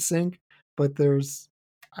quite in sync, but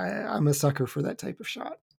I'm a sucker for that type of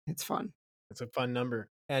shot. It's fun. It's a fun number.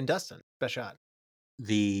 And Dustin, best shot.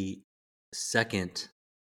 The second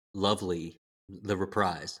lovely, the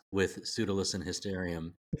reprise with Pseudolus and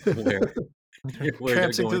Hysterium, where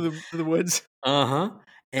tramping through the woods.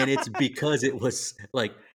 And it's because it was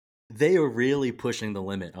like they are really pushing the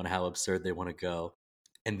limit on how absurd they want to go,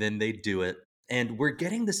 and then they do it. And we're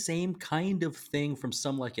getting the same kind of thing from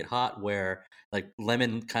Some Like It Hot, where like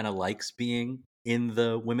Lemon kind of likes being in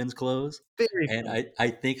the women's clothes. And I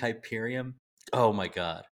think Hyperion, oh my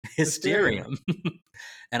god, Hysterium.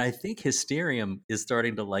 And I think Hysterium is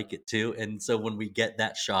starting to like it too. And so when we get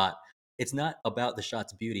that shot, it's not about the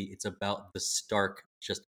shot's beauty, it's about the stark,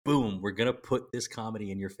 just boom, we're gonna put this comedy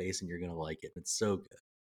in your face and you're gonna like it. It's so good.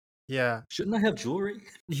 Yeah. Shouldn't I have jewelry?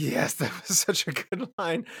 Yes, that was such a good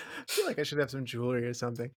line. I feel like I should have some jewelry or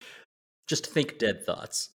something. Just think dead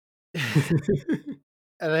thoughts.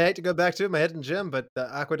 And I hate to go back to it, my head in gym, but the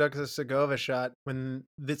Aqueduct of Segova shot, when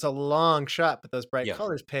it's a long shot, but those bright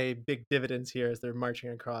colors pay big dividends here as they're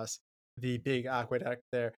marching across the big aqueduct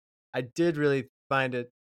there. I did really find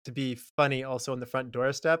it to be funny also on the front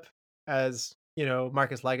doorstep, as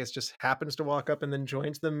Marcus Ligas just happens to walk up and then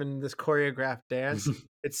joins them in this choreographed dance.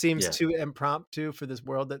 It seems too impromptu for this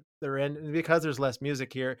world that they're in. And because there's less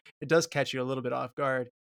music here, it does catch you a little bit off guard.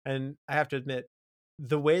 And I have to admit,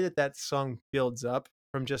 the way that song builds up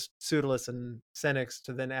from just Pseudolus and Cynics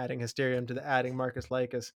to then adding Hysterium to adding Marcus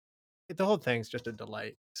Ligas, the whole thing's just a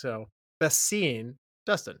delight. So, best scene,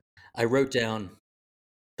 Dustin. I wrote down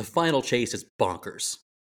the final chase is bonkers,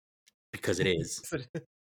 because it is.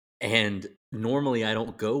 And normally I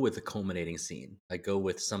don't go with a culminating scene. I go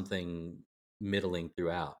with something middling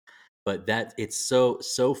throughout. But it's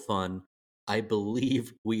so fun. I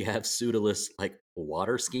believe we have Pseudolus like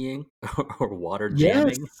water skiing or water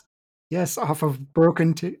jamming. Yes, off of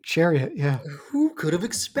Broken Chariot, yeah. Who could have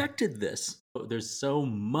expected this? There's so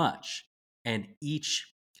much, and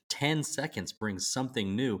each 10 seconds brings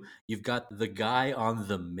something new. You've got the guy on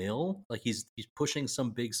the mill, like he's pushing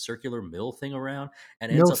some big circular mill thing around,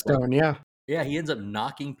 and Millstone, yeah, he ends up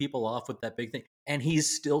knocking people off with that big thing, and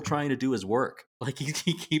he's still trying to do his work. Like he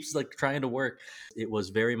keeps like trying to work. It was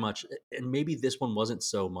very much, and maybe this one wasn't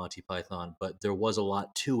so Monty Python, but there was a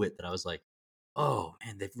lot to it that I was like, oh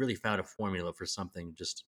man, they've really found a formula for something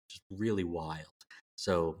just really wild.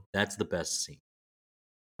 So that's the best scene.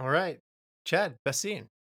 All right, Chad, best scene.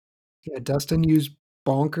 Yeah, Dustin used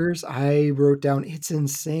bonkers. I wrote down it's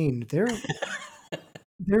insane. There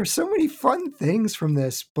are so many fun things from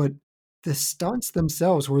this, but the stunts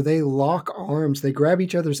themselves, where they lock arms, they grab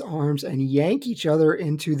each other's arms and yank each other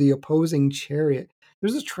into the opposing chariot.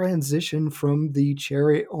 There's a transition from the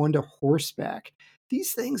chariot onto horseback.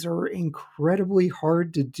 These things are incredibly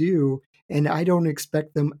hard to do, and I don't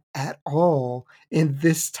expect them at all in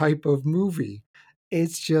this type of movie.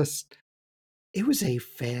 It was a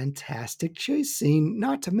fantastic chase scene,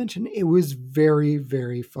 not to mention it was very,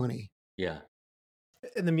 very funny. Yeah.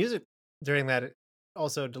 And the music during that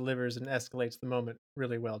also delivers and escalates the moment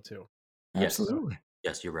really well, too. Absolutely.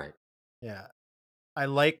 Yes, you're right. Yeah. I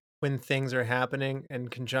like when things are happening in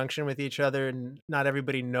conjunction with each other and not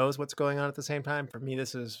everybody knows what's going on at the same time. For me,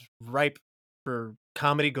 this is ripe for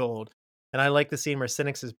comedy gold. And I like the scene where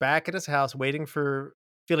Cynics is back at his house waiting for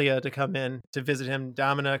Philia to come in to visit him.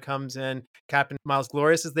 Domina comes in. Captain Miles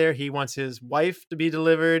Glorious is there. He wants his wife to be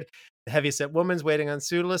delivered. The heavyset woman's waiting on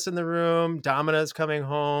Pseudolus in the room. Domina's coming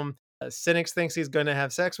home. Cynics thinks he's going to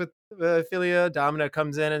have sex with Philia. Domina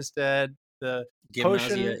comes in instead. The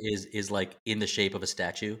Gymnasia potion. is like in the shape of a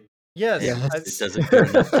statue, Yes. and it Yes. doesn't do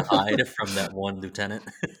enough to hide from that one lieutenant.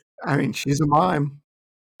 I mean, she's a mime.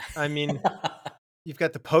 I mean, you've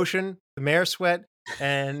got the potion, the mare sweat,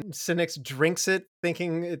 and Cynics drinks it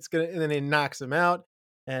thinking it's going to, and then he knocks him out.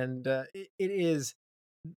 And it is,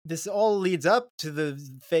 this all leads up to the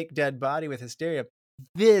fake dead body with Hysteria.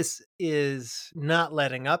 This is not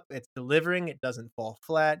letting up. It's delivering. It doesn't fall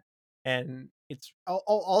flat. And it's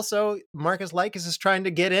also Marcus Lycus is trying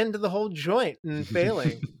to get into the whole joint and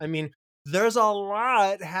failing. I mean, there's a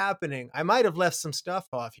lot happening. I might have left some stuff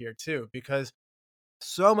off here too, because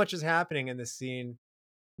so much is happening in this scene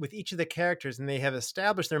with each of the characters, and they have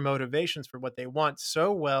established their motivations for what they want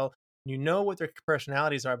so well. You know what their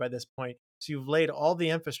personalities are by this point. So you've laid all the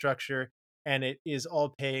infrastructure, and it is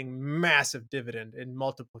all paying massive dividend in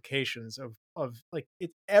multiplications of like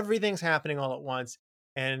everything's happening all at once.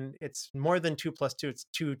 And it's more than 2 + 2. It's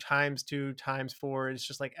 2 times 2 times 4. It's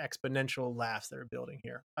just like exponential laughs that are building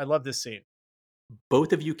here. I love this scene.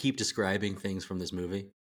 Both of you keep describing things from this movie,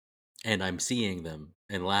 and I'm seeing them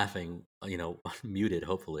and laughing, muted,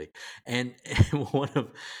 hopefully. And one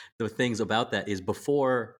of the things about that is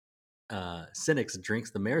before Cynics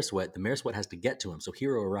drinks the mare sweat has to get to him. So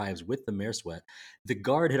Hero arrives with the mare sweat. The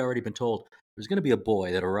guard had already been told there's going to be a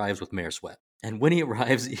boy that arrives with mare sweat. And when he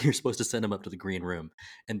arrives, you're supposed to send him up to the green room.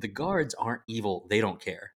 And the guards aren't evil. They don't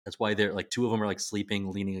care. That's why they're like, 2 of them are like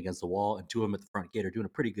sleeping, leaning against the wall, and 2 of them at the front gate are doing a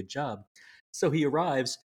pretty good job. So he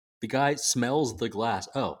arrives. The guy smells the glass.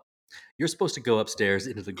 Oh, you're supposed to go upstairs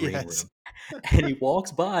into the green Yes. room. And he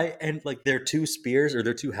walks by, and like their 2 spears or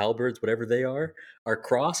their 2 halberds, whatever they are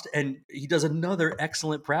crossed, and he does another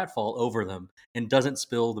excellent pratfall over them and doesn't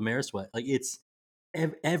spill the mare sweat. Like it's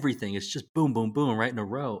everything. It's just boom, boom, boom right in a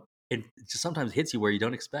row. It just sometimes hits you where you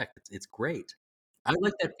don't expect. It's great. I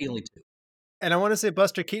like that feeling too. And I want to say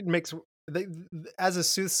Buster Keaton makes, as a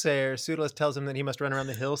soothsayer, Pseudolus tells him that he must run around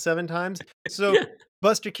the hill 7 times. So Yeah.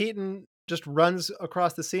 Buster Keaton just runs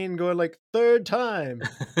across the scene going like 3rd time.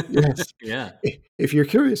 Yes. Yeah. If you're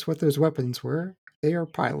curious what those weapons were, they are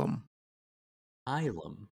pilum.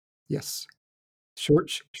 Ilum. Yes. Short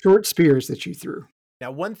spears that you threw.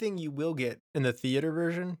 Now, one thing you will get in the theater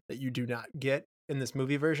version that you do not get in this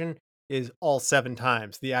movie version is all 7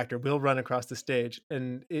 times the actor will run across the stage,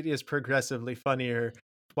 and it is progressively funnier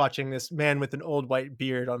watching this man with an old white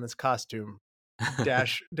beard on his costume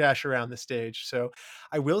dash around the stage. So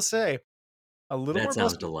I will say a little That more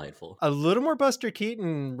sounds delightful. a little more Buster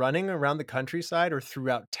Keaton running around the countryside or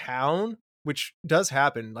throughout town, which does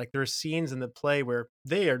happen. Like there are scenes in the play where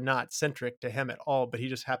they are not centric to him at all, but he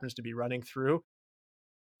just happens to be running through.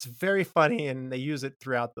 It's very funny, and they use it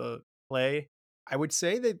throughout the play. I would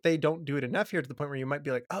say that they don't do it enough here to the point where you might be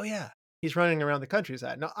like, oh yeah, he's running around the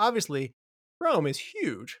countryside. Now, obviously, Rome is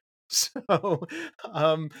huge, so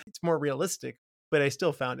it's more realistic, but I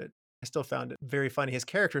still found it very funny. His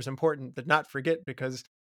character is important to not forget because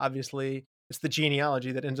obviously it's the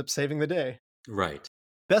genealogy that ends up saving the day. Right.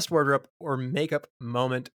 Best wardrobe or makeup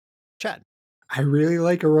moment, Chad. I really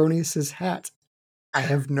like Erroneous's hat. I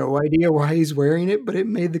have no idea why he's wearing it, but it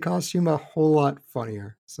made the costume a whole lot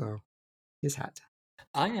funnier. So, his hat.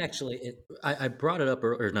 I brought it up,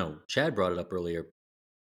 Chad brought it up earlier.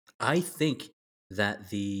 I think that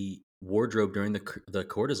the wardrobe during the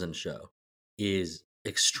courtesan show is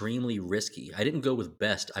extremely risky. I didn't go with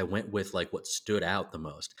best. I went with like what stood out the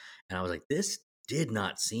most. And I was like, this did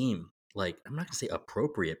not seem like, I'm not going to say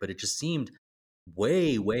appropriate, but it just seemed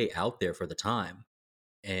way, way out there for the time.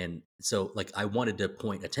 And so like I wanted to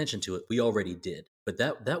point attention to it. We already did. But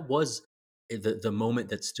that was the moment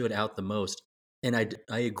that stood out the most. And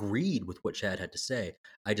I agreed with what Chad had to say.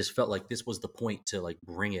 I just felt like this was the point to like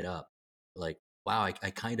bring it up. Like, wow, I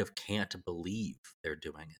kind of can't believe they're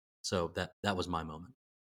doing it. So that was my moment.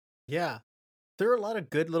 Yeah, there are a lot of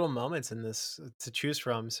good little moments in this to choose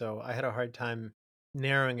from, so I had a hard time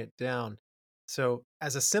narrowing it down. So,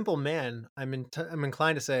 as a simple man, I'm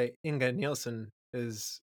inclined to say Inga Neilsen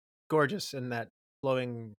is gorgeous in that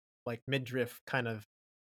flowing like midriff kind of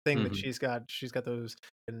thing that Mhm. she's got. She's got those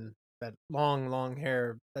and that long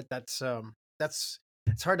hair. That's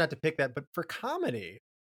it's hard not to pick that. But for comedy,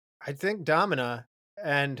 I think Domina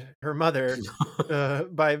and her mother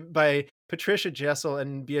by Patricia, Jessel,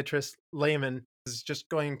 and Beatrix Lehmann is just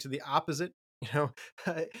going to the opposite.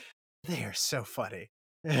 They are so funny,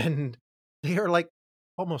 and they are like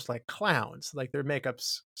almost like clowns. Like their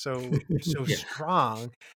makeup's so Yeah.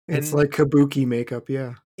 strong. It's And like kabuki makeup,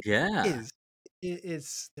 yeah. Yeah.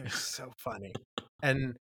 they're so funny.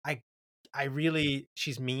 And I really,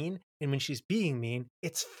 she's mean, and when she's being mean,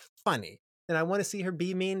 it's funny. And I want to see her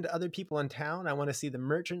be mean to other people in town. I want to see the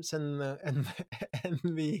merchants and and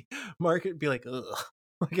the market be like, ugh.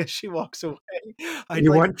 Like as she walks away.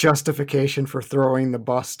 You want justification for throwing the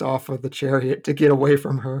bust off of the chariot to get away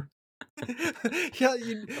from her. Yeah,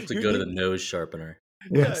 Have to go to the nose sharpener.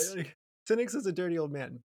 Yes. Yeah, like, Cynics is a dirty old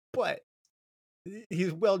man, but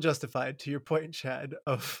he's well justified, to your point, Chad,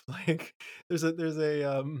 of like there's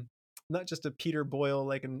a not just a Peter Boyle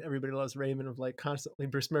like in Everybody Loves Raymond of like constantly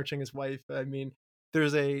besmirching his wife. I mean,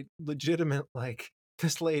 there's a legitimate like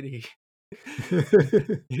this lady,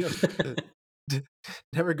 you know,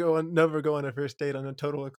 never go on a first date on a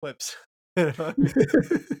total eclipse. You know what I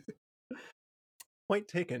mean? Point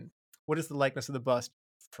taken. What is the likeness of the bust?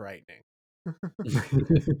 Frightening.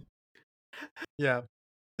 Yeah,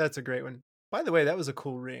 that's a great one. By the way, that was a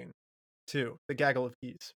cool ring, too. The Gaggle of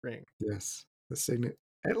Keys ring. Yes, the signet.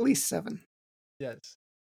 At least 7. Yes.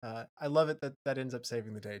 I love it that ends up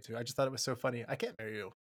saving the day, too. I just thought it was so funny. I can't marry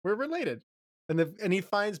you. We're related. And he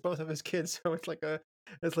finds both of his kids, so it's like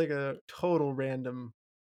a total random,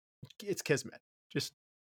 it's kismet. Just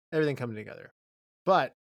everything coming together.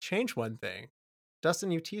 But change one thing.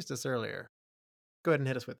 Dustin, you teased us earlier. Go ahead and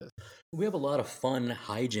hit us with this. We have a lot of fun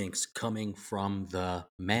hijinks coming from the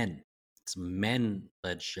men. It's a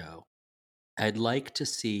men-led show. I'd like to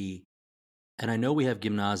see, and I know we have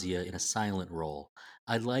Gymnasia in a silent role,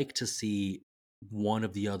 I'd like to see one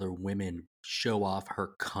of the other women show off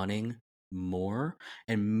her cunning more,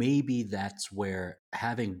 and maybe that's where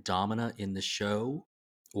having Domina in the show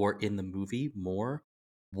or in the movie more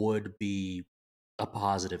would be a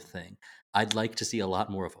positive thing. I'd like to see a lot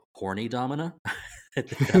more of horny Domina. I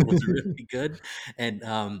think that was really good. And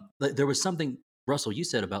there was something, Russell, you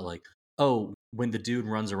said about like, oh, when the dude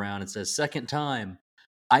runs around and says second time,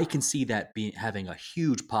 I can see that having a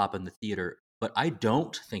huge pop in the theater, but I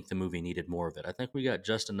don't think the movie needed more of it. I think we got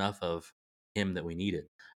just enough of him that we needed.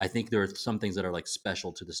 I think there are some things that are like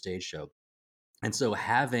special to the stage show. And so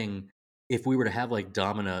if we were to have like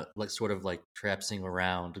Domina like sort of like traipsing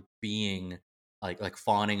around being like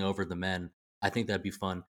fawning over the men, I think that'd be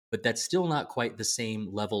fun. But that's still not quite the same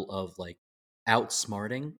level of like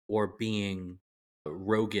outsmarting or being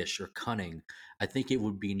roguish or cunning. I think it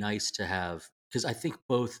would be nice to have, because I think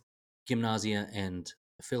both Gymnasia and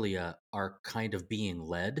Philia are kind of being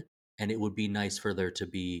led, and it would be nice for there to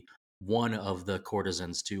be one of the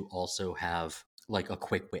courtesans to also have like a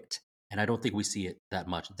quick wit. And I don't think we see it that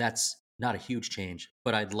much. That's not a huge change,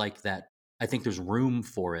 but I'd like that. I think there's room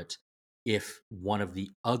for it if one of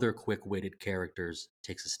the other quick-witted characters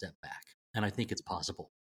takes a step back. And I think it's possible.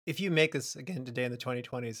 If you make this again today in the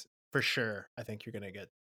 2020s, for sure, I think you're going to get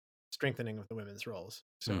strengthening of the women's roles.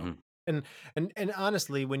 So, and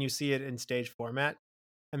honestly, when you see it in stage format,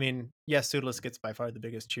 I mean, yes, Pseudolus gets by far the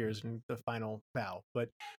biggest cheers in the final bow, but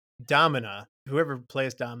Domina, whoever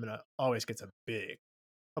plays Domina, always gets a big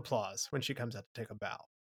applause when she comes out to take a bow.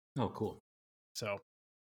 Oh, cool. So,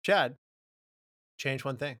 Chad, change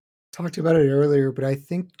one thing. Talked about it earlier, but I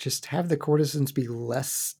think just have the courtesans be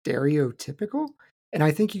less stereotypical. And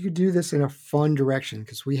I think you could do this in a fun direction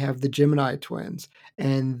because we have the Gemini twins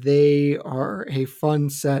and they are a fun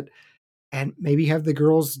set. And maybe have the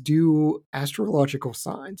girls do astrological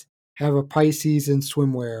signs, have a Pisces in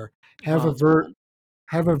swimwear, have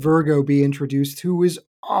a Virgo be introduced who is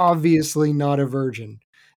obviously not a virgin.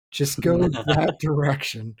 Just go that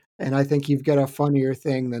direction. And I think you've got a funnier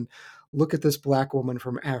thing than look at this black woman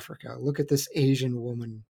from Africa. Look at this Asian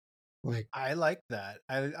woman. Like, I like that.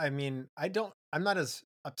 I mean, I'm not as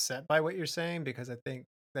upset by what you're saying because I think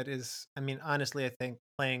that is, I mean, honestly, I think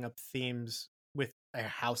playing up themes with a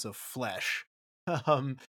house of flesh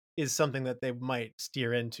is something that they might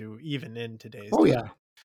steer into even in today's time. yeah.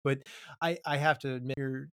 But I have to admit,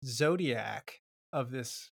 your zodiac of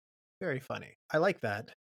this, very funny. I like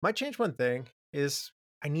that. My change one thing is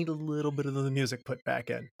I need a little bit of the music put back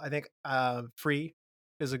in. I think Free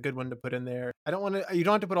is a good one to put in there. You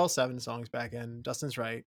don't have to put all 7 songs back in. Dustin's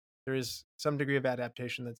right. There is some degree of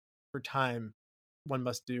adaptation that for time one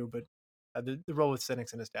must do, but the role with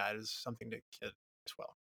Cynics and his dad is something to kid as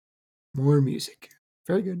well. More music.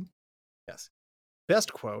 Very good. Yes.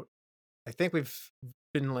 Best quote. I think we've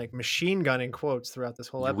been like machine gunning quotes throughout this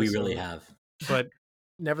whole episode. We really have. But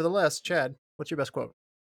nevertheless, Chad, what's your best quote?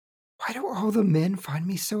 Why do all the men find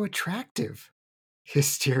me so attractive?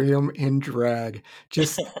 Hysterium in drag.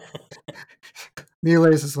 Just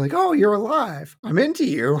Neilsen is like, oh, you're alive. I'm into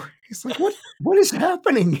you. He's like, what is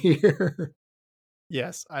happening here?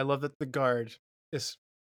 Yes, I love that the guard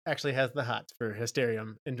actually has the hots for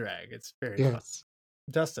Hysterium in drag. It's very fun. Yes.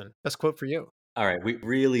 Dustin, best quote for you. All right, we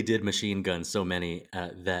really did machine gun so many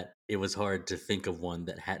that it was hard to think of one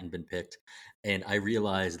that hadn't been picked. And I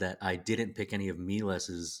realized that I didn't pick any of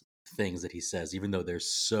Miles's things that he says, even though they're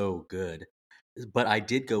so good. But I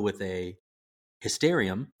did go with a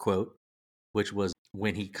Hysterium quote, which was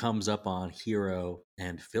when he comes up on Hero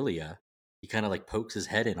and Philia, he kind of like pokes his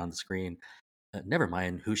head in on the screen. Never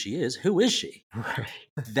mind who she is. Who is she? Right.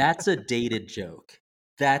 That's a dated joke.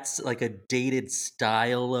 That's like a dated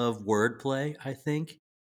style of wordplay, I think,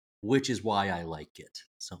 which is why I like it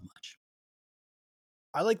so much.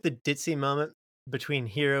 I like the ditzy moment between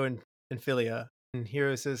Hero and Philia. And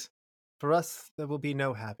Hero says, "For us, there will be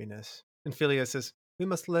no happiness." And Philia says, "We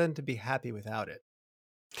must learn to be happy without it."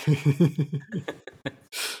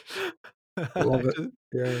 Love it.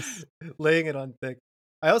 Yes. Laying it on thick.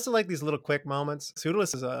 I also like these little quick moments.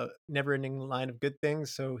 Pseudolus is a never-ending line of good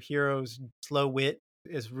things, so Hero's slow wit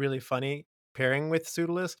is really funny pairing with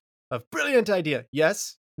Pseudolus of brilliant idea.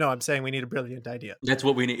 Yes? No, I'm saying we need a brilliant idea. That's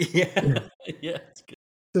what we need. Yeah. Yeah. It's good.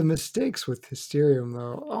 The mistakes with Hysterium,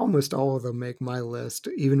 though, almost all of them make my list,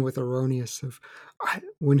 even with Erroneous of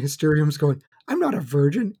when Hysterium's going, "I'm not a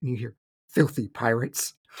virgin," and you hear, "Filthy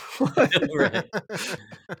pirates." Right.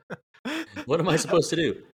 What am I supposed to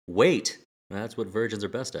do? Wait. That's what virgins are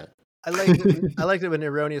best at. I liked it when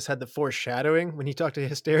Erroneous had the foreshadowing when he talked to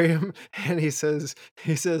Hysterium, and he says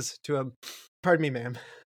to him, "Pardon me, ma'am."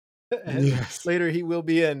 And Yes. later he will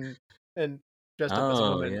be in and dressed up as a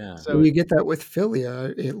woman. Yeah. So When you get that with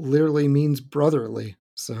Philia, it literally means brotherly.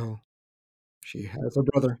 So she has a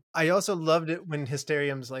brother. I also loved it when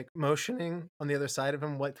Hysterium's like motioning on the other side of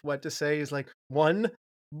him what to say. He's like, "One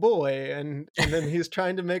boy," and then he's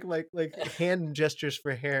trying to make like hand gestures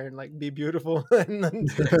for hair and like be beautiful, and then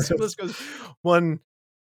Pseudolus goes, "One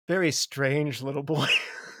very strange little boy."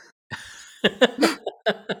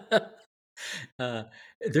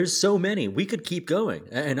 There's so many. We could keep going,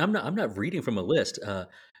 and I'm not reading from a list.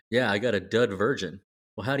 Yeah, I got a dud virgin.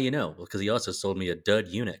 Well, how do you know? Well, because he also sold me a dud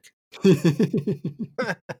eunuch.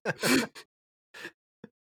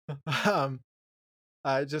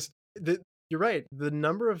 You're right. The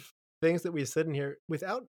number of things that we said in here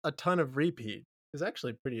without a ton of repeat is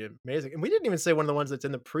actually pretty amazing. And we didn't even say one of the ones that's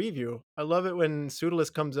in the preview. I love it when Pseudolus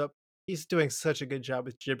comes up. He's doing such a good job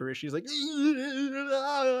with gibberish. He's like,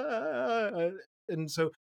 and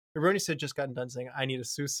so Erroneous had just gotten done saying, "I need a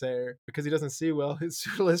soothsayer," because he doesn't see well. His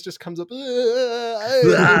Pseudolus just comes up,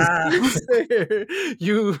 "Soothsayer.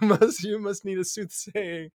 You must need a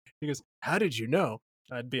soothsayer." He goes, "How did you know?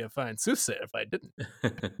 I'd be a fine soothsayer if I didn't."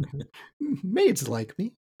 Maids like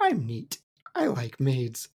me. I'm neat. I like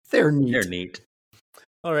maids. They're neat. They're neat.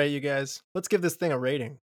 All right, you guys, let's give this thing a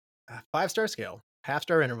rating. 5-star scale,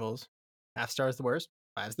 half-star intervals. Half star is the worst,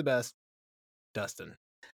 5's the best. Dustin.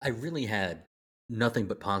 I really had nothing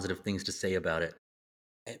but positive things to say about it.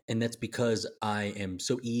 And that's because I am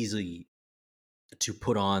so easy to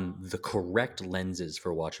put on the correct lenses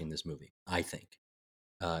for watching this movie, I think.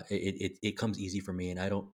 It comes easy for me, and I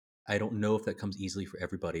don't know if that comes easily for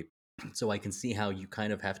everybody. So I can see how you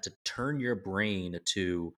kind of have to turn your brain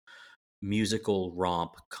to musical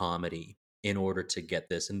romp comedy in order to get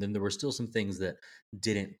this. And then there were still some things that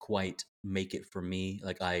didn't quite make it for me.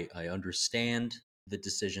 Like I understand the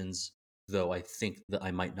decisions, though I think that I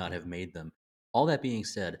might not have made them. All that being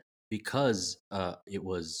said, because it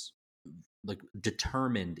was like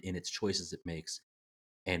determined in its choices it makes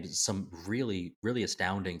and some really, really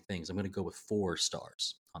astounding things, I'm going to go with 4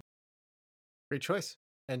 stars. Great choice.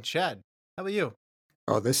 And Chad, how about you?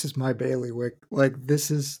 Oh, this is my bailiwick. Like this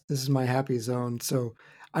is my happy zone. So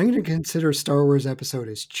I'm going to consider Star Wars episode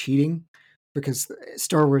as cheating because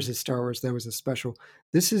Star Wars is Star Wars. That was a special.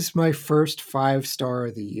 This is my first 5-star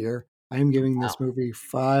of the year. I am giving this movie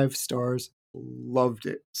 5 stars. Loved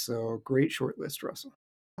it. So great short list, Russell.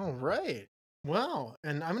 All right. Wow.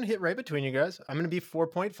 And I'm going to hit right between you guys. I'm going to be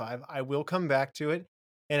 4.5. I will come back to it.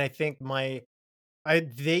 And I think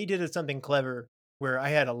they did something clever where I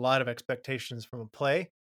had a lot of expectations from a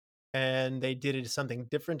play, and they did it something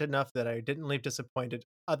different enough that I didn't leave disappointed,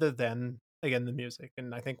 other than, again, the music.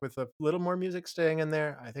 And I think with a little more music staying in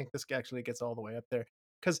there, I think this actually gets all the way up there.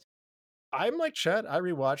 Because I'm like Chad, I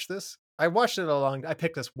rewatched this. I watched it I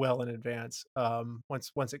picked this well in advance.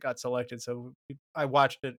 Once it got selected, so I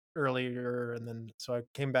watched it earlier, and then so I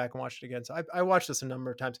came back and watched it again. So I watched this a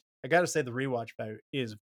number of times. I got to say the rewatch value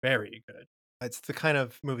is very good. It's the kind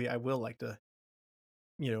of movie I will like to,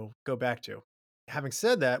 go back to. Having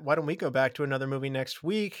said that, why don't we go back to another movie next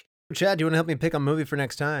week? Chad, do you want to help me pick a movie for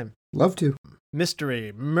next time? Love to.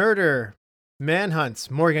 Mystery, murder, manhunts,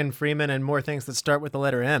 Morgan Freeman, and more things that start with the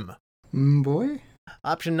letter M. Boy?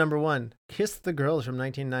 Option number 1, Kiss the Girls from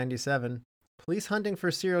 1997. Police hunting for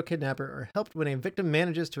a serial kidnapper are helped when a victim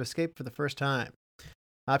manages to escape for the first time.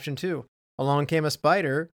 Option 2, Along Came a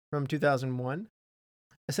Spider from 2001.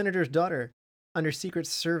 A senator's daughter, under Secret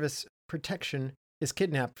Service protection, is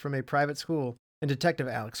kidnapped from a private school, and Detective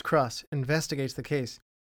Alex Cross investigates the case,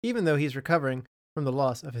 even though he's recovering from the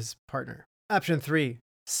loss of his partner. Option 3,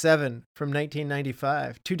 Seven from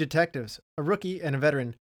 1995. Two detectives, a rookie and a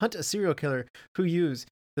veteran, hunt a serial killer who use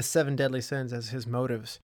the 7 deadly sins as his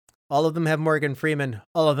motives. All of them have Morgan Freeman.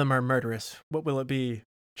 All of them are murderous. What will it be,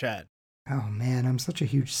 Chad? Oh man, I'm such a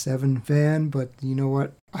huge Seven fan, but you know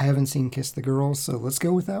what? I haven't seen Kiss the Girl, so let's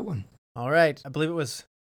go with that one. All right. I believe it was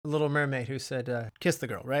Little Mermaid who said, kiss the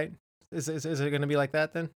girl, right? Is it going to be like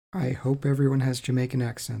that then? I hope everyone has Jamaican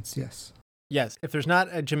accents, yes. Yes. If there's not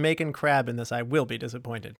a Jamaican crab in this, I will be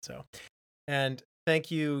disappointed. So, and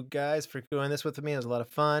thank you guys for doing this with me. It was a lot of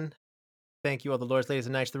fun. Thank you all the lords, ladies,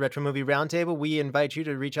 and knights, the Retro Movie Roundtable. We invite you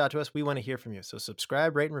to reach out to us. We want to hear from you. So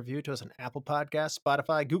subscribe, rate, and review to us on Apple Podcasts,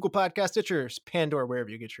 Spotify, Google Podcasts, Stitcher, Pandora, wherever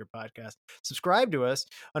you get your podcast. Subscribe to us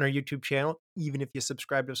on our YouTube channel, even if you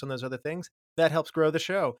subscribe to us on those other things. That helps grow the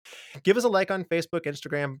show. Give us a like on Facebook,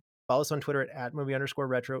 Instagram. Follow us on Twitter at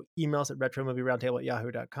 @movie_retro. Email us at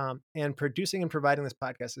retromovieroundtable@yahoo.com. And producing and providing this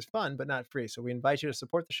podcast is fun, but not free. So we invite you to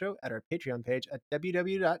support the show at our Patreon page at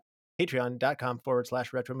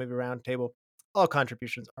www.patreon.com/retromovieroundtable. All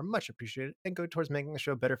contributions are much appreciated and go towards making the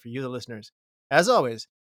show better for you, the listeners. As always,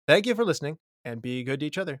 thank you for listening, and be good to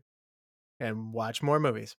each other. And watch more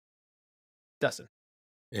movies. Dustin.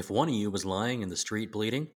 If one of you was lying in the street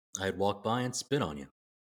bleeding, I'd walk by and spit on you.